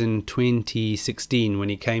it was in 2016, when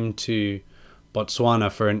he came to Botswana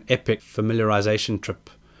for an epic familiarization trip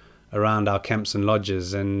around our camps and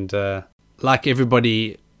lodges. And like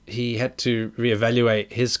everybody, he had to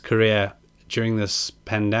reevaluate his career during this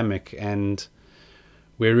pandemic. And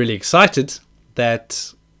we're really excited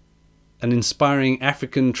that an inspiring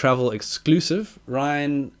African travel exclusive,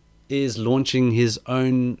 Ryan is launching his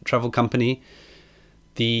own travel company.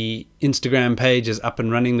 The Instagram page is up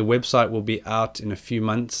and running. The website will be out in a few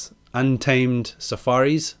months. Untamed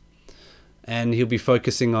Safaris. And he'll be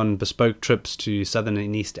focusing on bespoke trips to Southern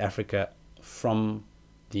and East Africa from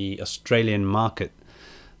the Australian market.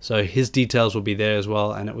 So his details will be there as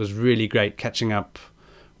well. And it was really great catching up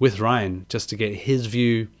with Ryan just to get his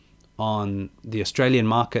view on the Australian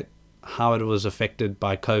market, how it was affected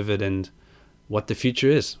by COVID, and what the future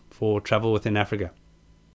is for travel within Africa.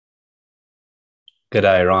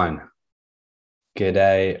 G'day, Ryan.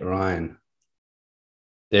 G'day, Ryan.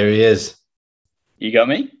 There he is. You got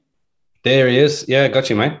me? There he is. Yeah, I got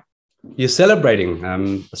you, mate. You're celebrating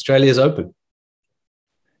Australia's Open.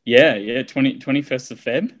 Yeah, 21st of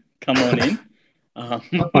Feb. Come on in.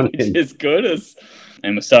 Which is good.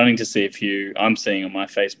 And we're starting to see I'm seeing on my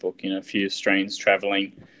Facebook, a few Australians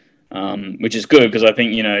traveling, which is good because I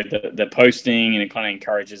think, they're posting and it kind of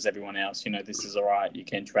encourages everyone else, this is all right, you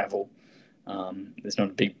can travel. There's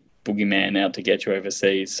not a big boogeyman out to get you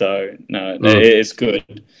overseas. So, no, it's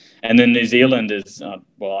good. And then New Zealand is, I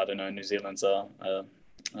don't know, New Zealand's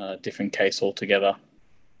a different case altogether.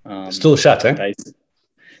 Still shut, eh?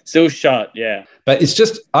 Still shut, yeah. But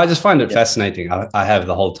I just find it fascinating. I have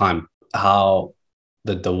the whole time how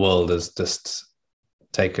the world has just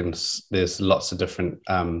taken, there's lots of different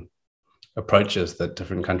approaches that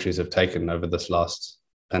different countries have taken over this last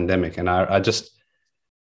pandemic. And I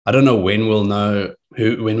don't know when we'll know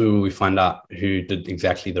when will we find out who did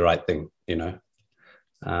exactly the right thing,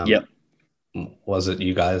 Was it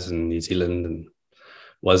you guys in New Zealand, and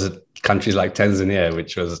was it countries like Tanzania,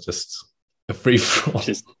 which was just a free-for-all?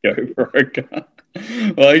 Just go broke.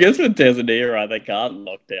 Well, I guess with Tanzania, right, they can't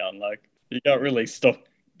lock down. Like, you can't really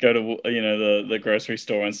go to the grocery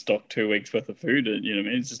store and stock 2 weeks worth of food.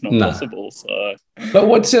 It's just not possible. So,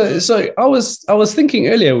 but so I was thinking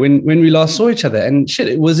earlier when we last saw each other, and shit,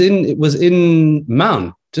 it was in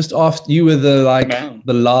Maun, just after you were the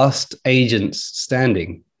last agents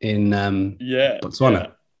standing in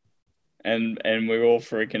Botswana. and we were all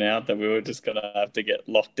freaking out that we were just gonna have to get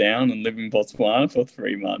locked down and live in Botswana for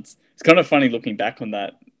 3 months. It's kind of funny looking back on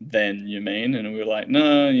that then, you mean? And we were like,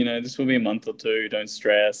 no, this will be a month or two, don't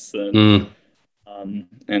stress. And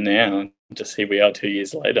now just here we are 2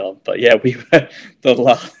 years later. But yeah, we were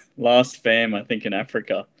the last fam, I think, in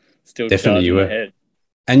Africa, still Definitely charging you were. ahead.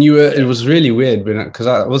 And you were, it was really weird because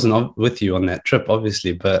I wasn't with you on that trip,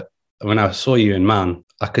 obviously, but when I saw you in Man,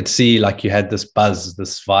 I could see like you had this buzz,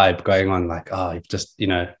 this vibe going on, like, oh, you've just,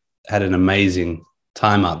 had an amazing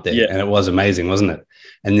time out there. Yeah. And it was amazing, wasn't it?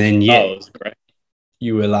 And then, it was great.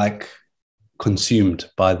 You were like consumed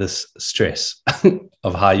by this stress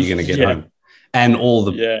of how you're going to get home and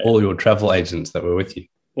all your travel agents that were with you.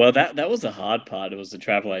 Well, that was the hard part. It was the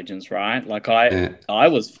travel agents, right? Like I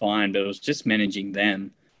was fine, but it was just managing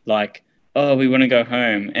them. Like, oh, we want to go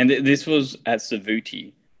home. And this was at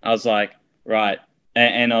Savuti. I was like, right.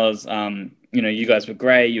 And I was, you guys were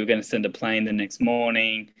great. You were going to send a plane the next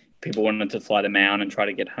morning. People wanted to fly to Mount and try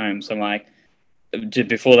to get home. So I'm like,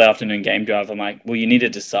 before the afternoon game drive, I'm like, well, you need to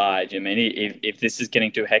decide. I mean, if this is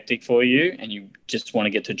getting too hectic for you and you just want to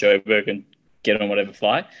get to Joburg and get on whatever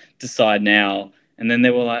flight, decide now. And then they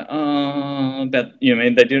were like, oh, but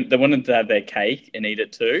they wanted to have their cake and eat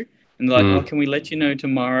it too. And they're like, oh, can we let you know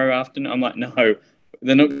tomorrow afternoon? I'm like, no,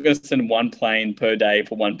 they're not going to send one plane per day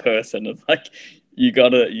for one person. It's like, you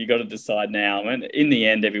gotta decide now. And in the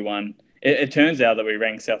end, everyone, it turns out that we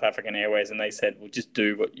rang South African Airways and they said, well, just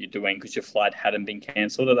do what you're doing because your flight hadn't been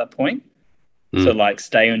cancelled at that point. So like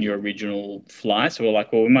stay on your original flight. So we're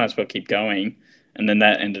like, well, we might as well keep going. And then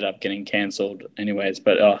that ended up getting cancelled anyways.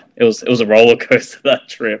 But it was a roller coaster, that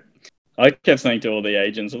trip. I kept saying to all the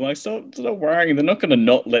agents, I'm like, stop worrying. They're not going to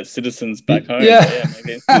not let citizens back home. Yeah,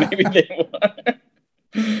 maybe they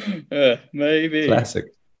were. Maybe. Classic.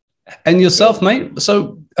 And yourself, mate?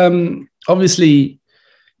 So obviously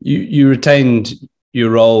you retained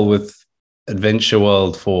your role with Adventure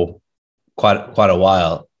World for quite a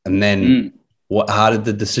while. And then how did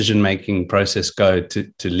the decision-making process go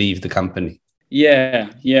to leave the company? Yeah.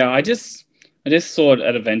 I just thought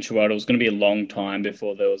at Adventure World it was going to be a long time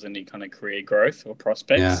before there was any kind of career growth or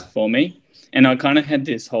prospects for me. And I kind of had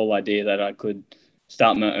this whole idea that I could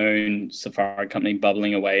start my own safari company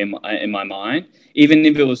bubbling away in my mind, even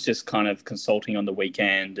if it was just kind of consulting on the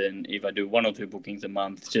weekend and if I do 1 or 2 bookings a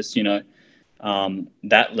month, just,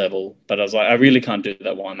 that level. But I was like, I really can't do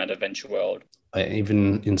that while I'm at Adventure World.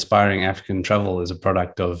 Even Inspiring African Travel is a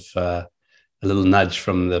product of a little nudge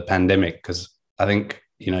from the pandemic, because I think,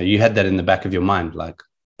 you had that in the back of your mind, like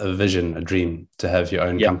a vision, a dream to have your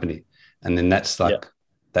own company. And then that's like,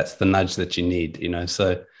 that's the nudge that you need,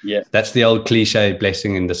 so that's the old cliche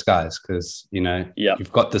blessing in disguise, because,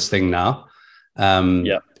 you've got this thing now.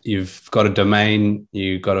 You've got a domain,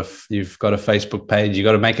 you've got a Facebook page, you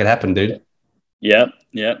got to make it happen, dude. Yeah.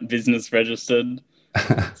 Business registered.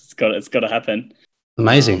 It's got to happen.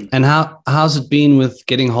 Amazing. And how's it been with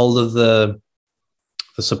getting hold of the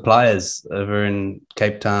suppliers over in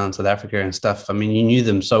Cape Town, South Africa and stuff? I mean, you knew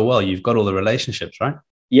them so well. You've got all the relationships, right?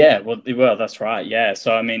 Yeah, well, that's right. Yeah.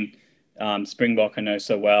 So, I mean, Springbok I know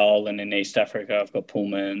so well. And in East Africa, I've got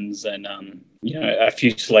Pullmans and, a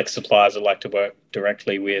few select suppliers I like to work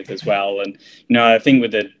directly with as well. And, I think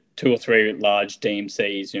with the 2 or 3 large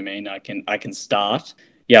DMCs, I can start.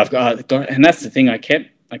 Yeah, I've got, and that's the thing I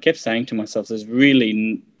kept saying to myself, there's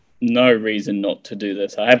really no reason not to do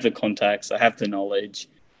this. I have the contacts, I have the knowledge.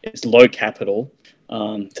 It's low capital.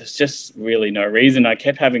 There's just really no reason. I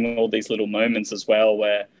kept having all these little moments as well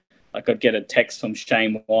where I could get a text from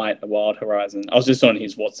Shane White at Wild Horizon. I was just on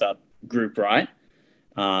his WhatsApp group, right?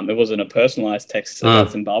 It wasn't a personalized text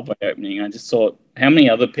about Zimbabwe opening. I just thought, how many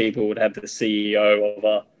other people would have the CEO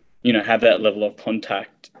of have that level of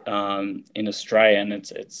contact in Australia? And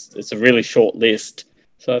it's a really short list.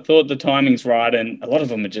 So I thought the timing's right, and a lot of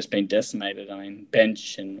them have just been decimated. I mean,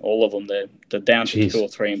 Bench and all of them, they're down to 2 or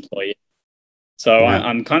 3 employees. So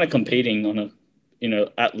I'm kind of competing on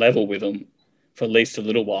at level with them for at least a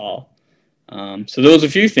little while. So there was a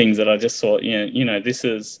few things that I just thought, this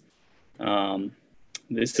is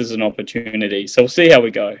an opportunity. So we'll see how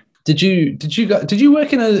we go. Did you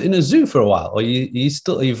work in a zoo for a while, or are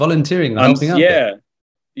you volunteering or helping out? Yeah.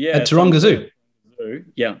 At Taronga Zoo.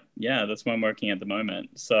 Yeah, that's where I'm working at the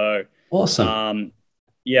moment. So awesome.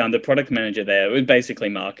 I'm the product manager there. It was basically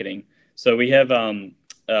marketing. So we have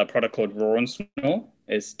a product called Roar and Snore.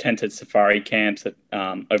 It's tented safari camps that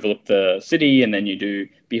overlook the city, and then you do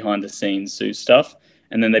behind the scenes zoo stuff.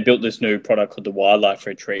 And then they built this new product called the Wildlife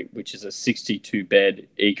Retreat, which is a 62-bed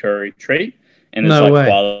eco retreat. And there's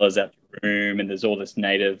koalas out the room, and there's all this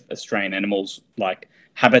native Australian animals like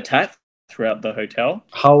habitat throughout the hotel.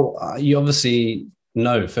 How you obviously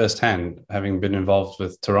know firsthand, having been involved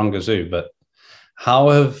with Taronga Zoo, but how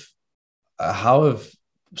have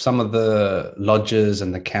some of the lodges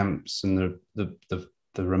and the camps and the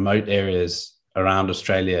remote areas around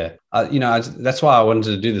Australia, that's why I wanted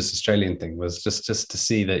to do this Australian thing, was just to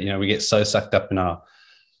see that, we get so sucked up in our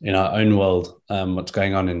own world, what's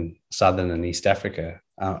going on in Southern and East Africa,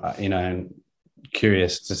 and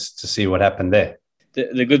curious just to see what happened there.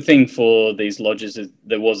 The good thing for these lodges is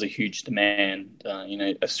there was a huge demand.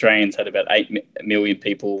 Australians had about 8 million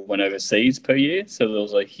people went overseas per year, so there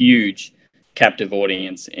was a huge captive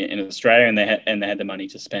audience in Australia, and they had the money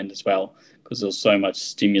to spend as well, because there was so much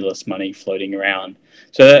stimulus money floating around.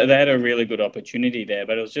 So they had a really good opportunity there,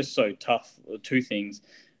 but it was just so tough. Two things: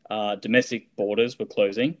 domestic borders were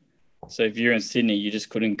closing. So if you're in Sydney, you just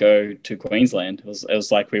couldn't go to Queensland. It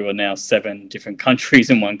was like we were now 7 different countries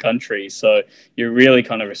in one country. So you're really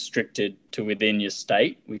kind of restricted to within your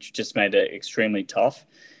state, which just made it extremely tough.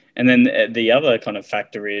 And then the other kind of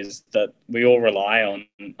factor is that we all rely on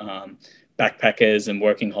backpackers and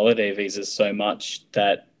working holiday visas so much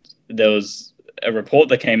that there was a report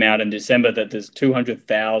that came out in December that there's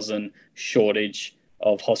 200,000 shortage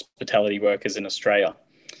of hospitality workers in Australia.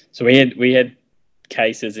 So we had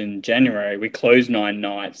cases in January. We closed 9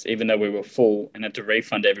 nights, even though we were full, and had to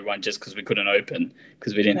refund everyone just because we couldn't open,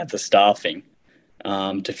 because we didn't have the staffing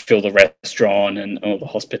to fill the restaurant and all the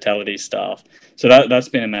hospitality staff. So that's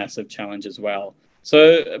been a massive challenge as well.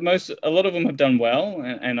 So a lot of them have done well,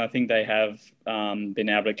 and I think they have been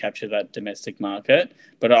able to capture that domestic market.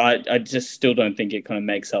 But I just still don't think it kind of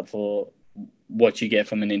makes up for what you get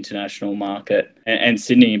from an international market. And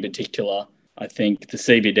Sydney in particular, I think the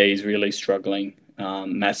CBD is really struggling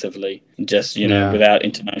massively. Just, without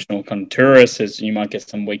international kind of tourists, you might get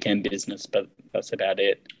some weekend business, but that's about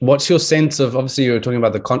it. What's your sense of, obviously you were talking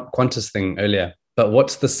about the Qantas thing earlier, but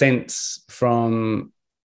what's the sense from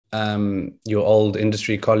your old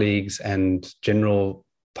industry colleagues and general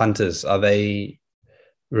punters? Are they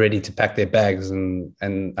ready to pack their bags? And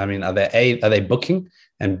I mean, are they booking?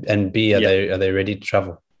 And B, are they ready to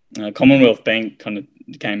travel? Commonwealth Bank kind of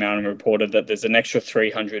came out and reported that there's an extra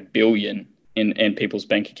 300 billion in people's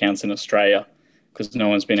bank accounts in Australia, because no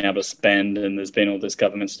one's been able to spend, and there's been all this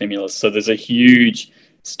government stimulus. So there's a huge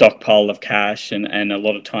stockpile of cash and a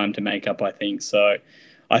lot of time to make up, I think. So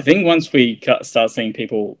I think once we start seeing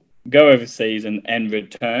people go overseas and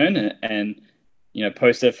return and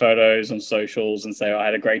post their photos on socials and say, I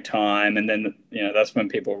had a great time, and then that's when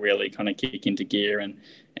people really kind of kick into gear and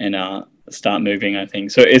start moving, I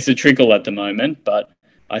think. So it's a trickle at the moment, but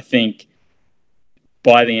I think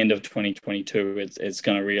by the end of 2022, it's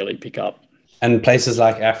going to really pick up. And places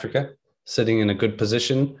like Africa, sitting in a good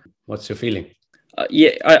position, what's your feeling?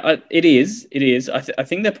 It is. I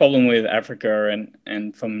think the problem with Africa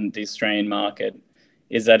and from the Australian market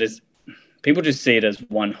is that people just see it as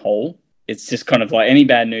one whole. It's just kind of like any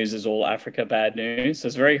bad news is all Africa bad news. So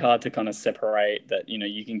it's very hard to kind of separate that.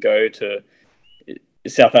 You can go to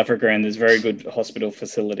South Africa and there's very good hospital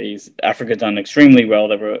facilities. Africa done extremely well.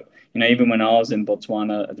 They were, even when I was in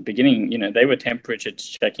Botswana at the beginning, they were temperature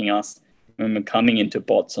checking us when we're coming into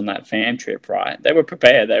Bots on that fan trip, right? They were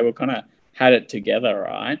prepared. They were kind of had it together,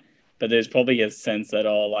 right? But there's probably a sense that,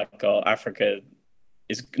 Africa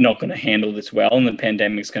is not going to handle this well, and the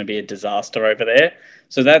pandemic's going to be a disaster over there.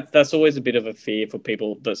 So that's always a bit of a fear for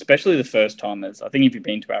people, especially the first timers. I think if you've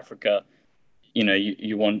been to Africa,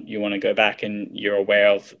 you want to go back and you're aware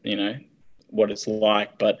of what it's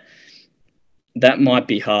like, but that might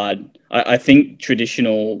be hard. I think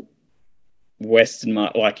traditional Western,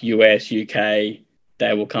 like US, UK,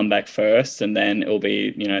 they will come back first, and then it'll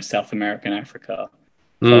be South America and Africa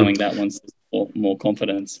following that once more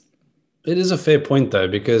confidence. It is a fair point though,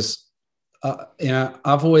 because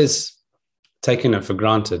I've always taken it for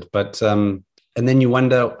granted, but and then you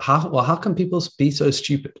wonder how can people be so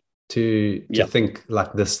stupid to think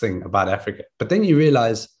like this thing about Africa? But then you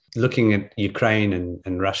realize, looking at Ukraine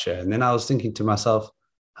and Russia, and then I was thinking to myself,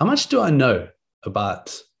 how much do I know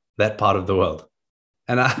about that part of the world?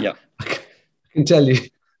 And I can tell you,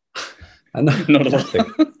 I know not a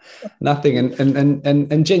lot. Nothing.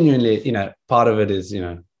 And genuinely, part of it is,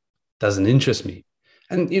 doesn't interest me.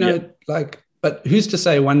 And, but who's to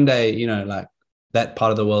say one day, that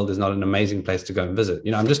part of the world is not an amazing place to go and visit?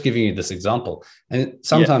 I'm just giving you this example. And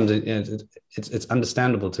sometimes it's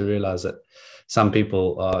understandable to realize that some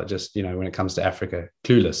people are just, when it comes to Africa,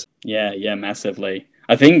 clueless. Yeah, massively.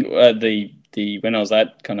 I think when I was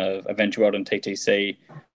at kind of Adventure World and TTC,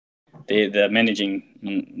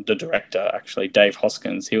 the director, actually, Dave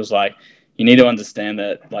Hoskins, he was like, you need to understand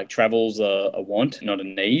that like travel's a want, not a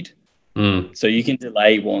need. So you can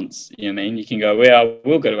delay once, you know what I mean? You can go, well, I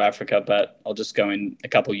will go to Africa, but I'll just go in a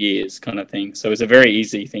couple of years kind of thing. So it's a very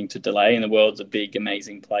easy thing to delay, and the world's a big,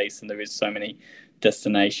 amazing place, and there is so many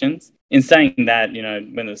destinations. In saying that, you know,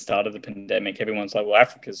 when the start of the pandemic, everyone's like, well,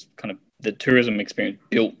 Africa's kind of the tourism experience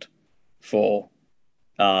built for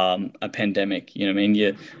a pandemic. You know what I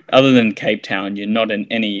mean? Other than Cape Town, you're not in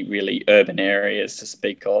any really urban areas to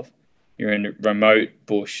speak of. You're in remote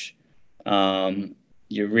bush.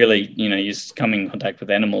 You're really, you know, you're coming in contact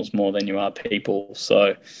with animals more than you are people.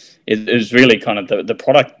 So it was really kind of the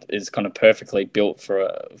product is kind of perfectly built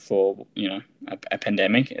for you know, a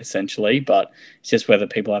pandemic essentially. But it's just whether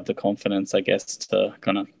people have the confidence, I guess, to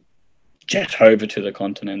kind of jet over to the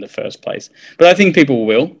continent in the first place. But I think people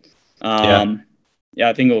will. Yeah,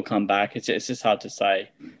 I think it will come back. It's just hard to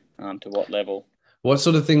say to what level. What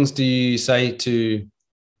sort of things do you say to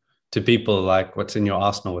people, like what's in your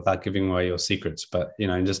arsenal, without giving away your secrets, but, you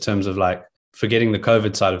know, in just terms of like forgetting the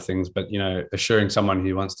COVID side of things, but, you know, assuring someone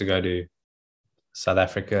who wants to go to South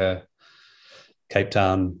Africa, Cape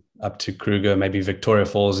Town, up to Kruger, maybe Victoria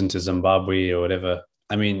Falls into Zimbabwe or whatever.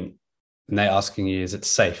 I mean, and they're asking you, is it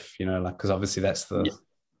safe? You know, like, because obviously that's the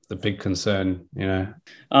big concern, you know.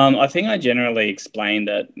 I think I generally explain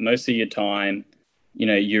that most of your time, you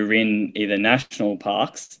know, you're in either national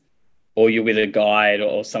parks or you're with a guide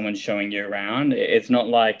or someone showing you around. It's not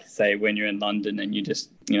like, say, when you're in London and you just,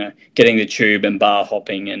 you know, getting the tube and bar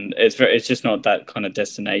hopping, and it's just not that kind of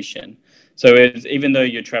destination. So even though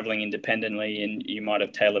you're traveling independently and you might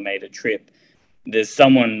have tailor-made a trip, there's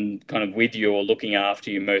someone kind of with you or looking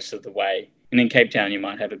after you most of the way. And in Cape Town, you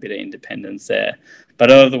might have a bit of independence there.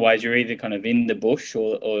 But otherwise, you're either kind of in the bush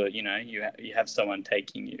or you know, you have someone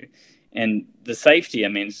taking you. And the safety, I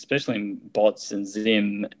mean, especially in Bots and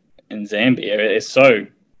Zim in Zambia,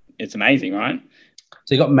 it's amazing, right?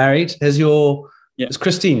 So you got married. Is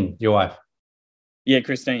Christine your wife? Yeah,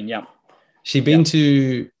 Christine, yeah. She been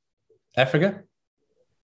to Africa?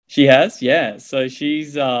 She has, yeah. So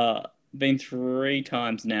she's been 3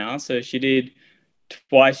 times now. So she did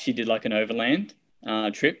twice. She did like an overland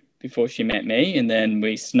trip before she met me, and then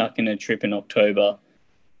we snuck in a trip in October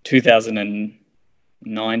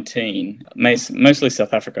 2019, mostly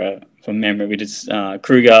South Africa from memory. We did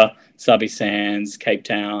Kruger, Sabi Sands, Cape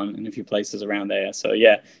Town, and a few places around there. So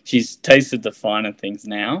yeah, she's tasted the finer things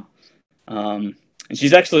now. And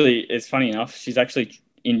she's actually, it's funny enough, she's actually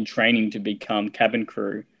in training to become cabin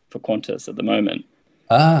crew for Qantas at the moment.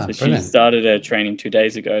 So brilliant. she started her training 2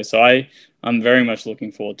 days ago. So I'm very much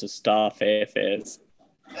looking forward to staff airfares.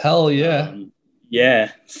 Hell yeah.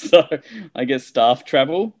 Yeah. So I guess staff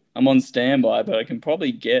travel. I'm on standby, but I can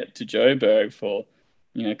probably get to Joburg for,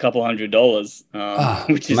 you know, a couple $100,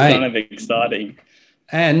 which is kind of exciting.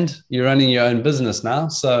 And you're running your own business now,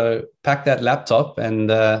 so pack that laptop and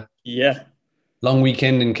long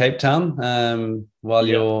weekend in Cape Town while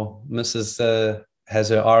your missus has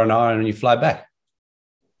her R&R and you fly back.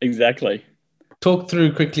 Exactly. Talk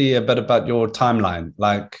through quickly a bit about your timeline.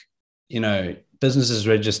 Like, you know, business is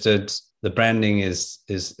registered, the branding is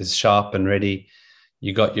sharp and ready.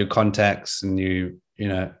 You got your contacts, and you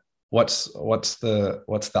know, what's the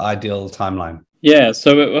ideal timeline? Yeah,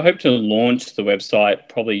 so we hope to launch the website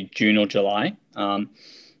probably June or July.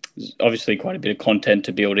 There's obviously quite a bit of content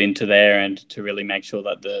to build into there, and to really make sure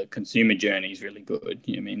that the consumer journey is really good.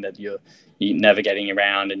 You know, I mean, that you're navigating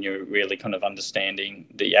around and you're really kind of understanding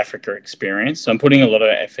the Africa experience. So I'm putting a lot of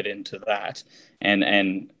effort into that,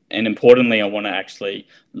 and importantly, I want to actually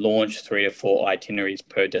launch 3 or 4 itineraries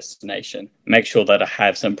per destination. Make sure that I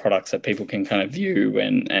have some products that people can kind of view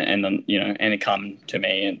and you know, and come to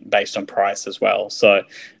me, and based on price as well. So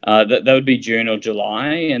that would be June or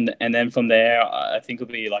July, and then from there, I think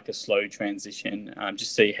it'll be like a slow transition,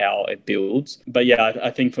 just see how it builds. But yeah, I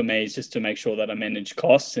think for me, it's just to make sure that I manage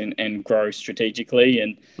costs and grow strategically,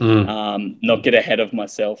 and not get ahead of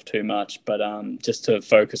myself too much, but just to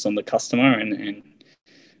focus on the customer and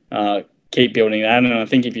keep building that. And I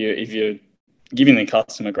think if you're giving the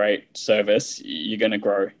customer great service, you're going to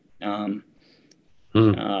grow. And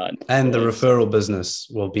the referral business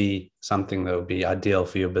will be something that will be ideal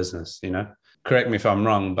for your business. You know, correct me if I'm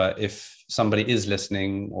wrong, but if somebody is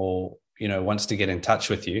listening or, you know, wants to get in touch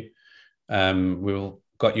with you, we'll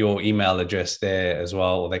got your email address there as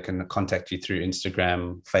well, or they can contact you through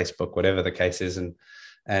Instagram, Facebook, whatever the case is,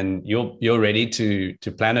 and you're ready to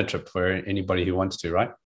plan a trip for anybody who wants to,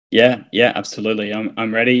 right? Yeah, absolutely.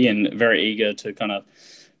 I'm ready and very eager to kind of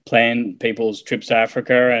plan people's trips to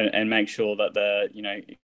Africa and make sure that they're, you know,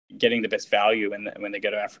 getting the best value when they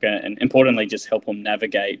go to Africa, and importantly, just help them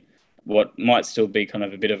navigate what might still be kind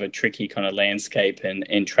of a bit of a tricky kind of landscape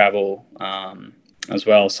and travel as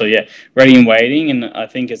well. So yeah, ready and waiting, and I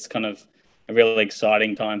think it's kind of a really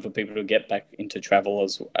exciting time for people to get back into travel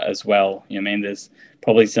as well. You know, I mean, there's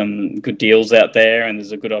probably some good deals out there, and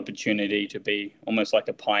there's a good opportunity to be almost like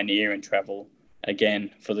a pioneer in travel again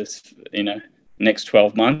for this, next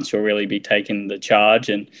 12 months. You'll really be taking the charge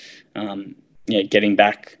and getting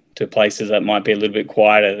back to places that might be a little bit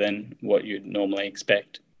quieter than what you'd normally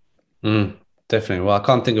expect. Definitely. Well, I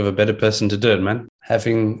can't think of a better person to do it, man.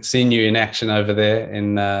 Having seen you in action over there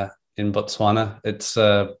in Botswana, it's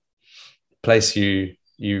a place you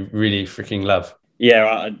really freaking love.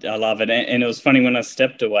 Yeah, I love it. And it was funny when I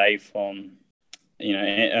stepped away from,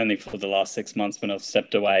 only for the last 6 months, when I've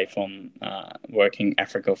stepped away from working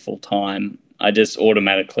Africa full time, I just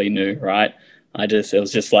automatically knew, right? It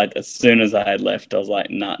was just like, as soon as I had left, I was like,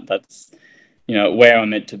 nah, that's, where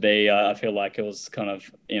I'm meant to be. I feel like it was kind of,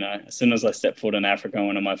 as soon as I stepped foot in Africa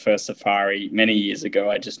on my first safari many years ago,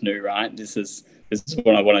 I just knew, right, this is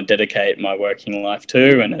what I want to dedicate my working life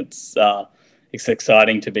to. And it's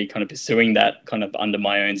exciting to be kind of pursuing that kind of under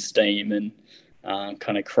my own steam and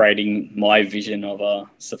kind of creating my vision of a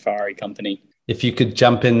safari company. If you could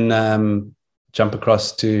jump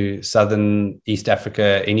across to Southern East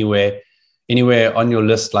Africa, anywhere on your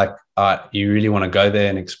list, like you really want to go there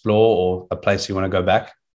and explore, or a place you want to go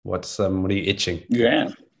back, what are you itching? Yeah,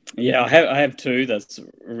 I have two that's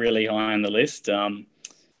really high on the list.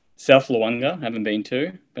 South Luangwa, haven't been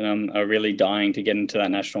to, but I'm really dying to get into that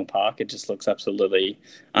national park. It just looks absolutely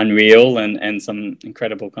unreal, and some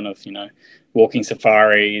incredible kind of, walking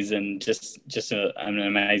safaris, and just an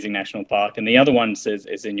amazing national park. And the other one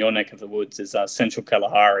is in your neck of the woods, is Central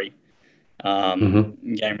Kalahari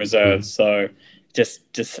Game Reserve. So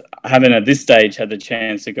just haven't at this stage had the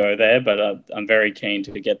chance to go there, but I'm very keen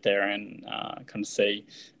to get there and kind of see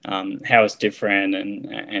how it's different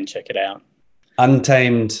and check it out.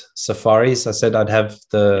 Untamed Safaris. I said I'll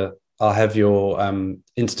have your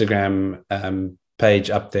Instagram page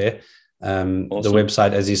up there. Awesome. The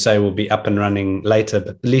website, as you say, will be up and running later,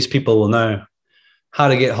 but at least people will know how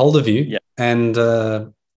to get hold of you. Yeah.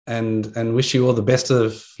 And wish you all the best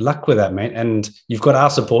of luck with that, mate. And you've got our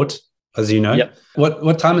support, as you know. Yep.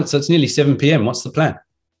 What time? It's nearly 7 p.m. What's the plan?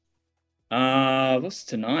 What's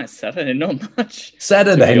tonight? Saturday, not much.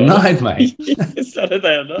 Saturday night, mate.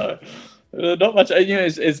 Saturday, I know. Not much.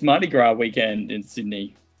 It's Mardi Gras weekend in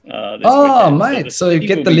Sydney. Weekend. Mate. So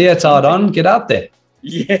get the leotard on, get out there.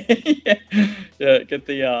 Yeah. Get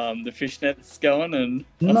the fishnets going and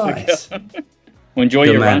nice. Well, enjoy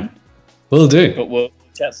your run. Will do. But we'll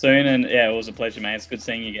chat soon, and it was a pleasure, mate. It's good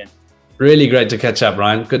seeing you again. Really great to catch up,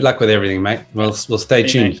 Ryan. Good luck with everything, mate. We'll stay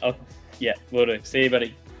tuned. We'll do. See you,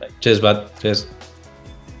 buddy. Bye. Cheers, bud. Cheers.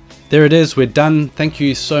 There it is. We're done. Thank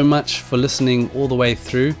you so much for listening all the way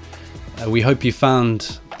through. We hope you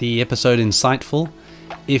found the episode insightful.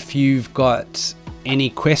 If you've got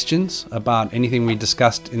any questions about anything we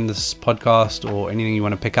discussed in this podcast or anything you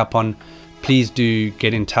want to pick up on, please do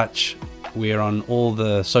get in touch. We're on all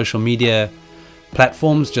the social media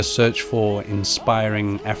platforms. Just search for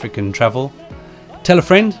Inspiring African Travel. Tell a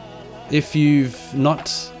friend if you've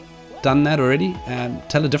not done that already, and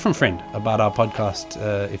tell a different friend about our podcast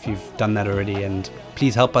if you've done that already, and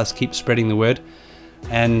please help us keep spreading the word.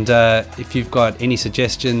 And if you've got any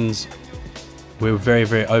suggestions, we're very,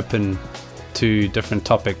 very open to different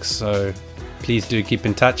topics, so please do keep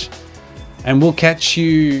in touch, and we'll catch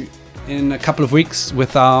you in a couple of weeks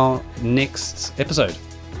with our next episode.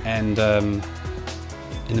 And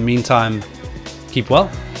in the meantime, keep well,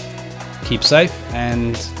 keep safe,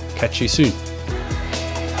 and catch you soon.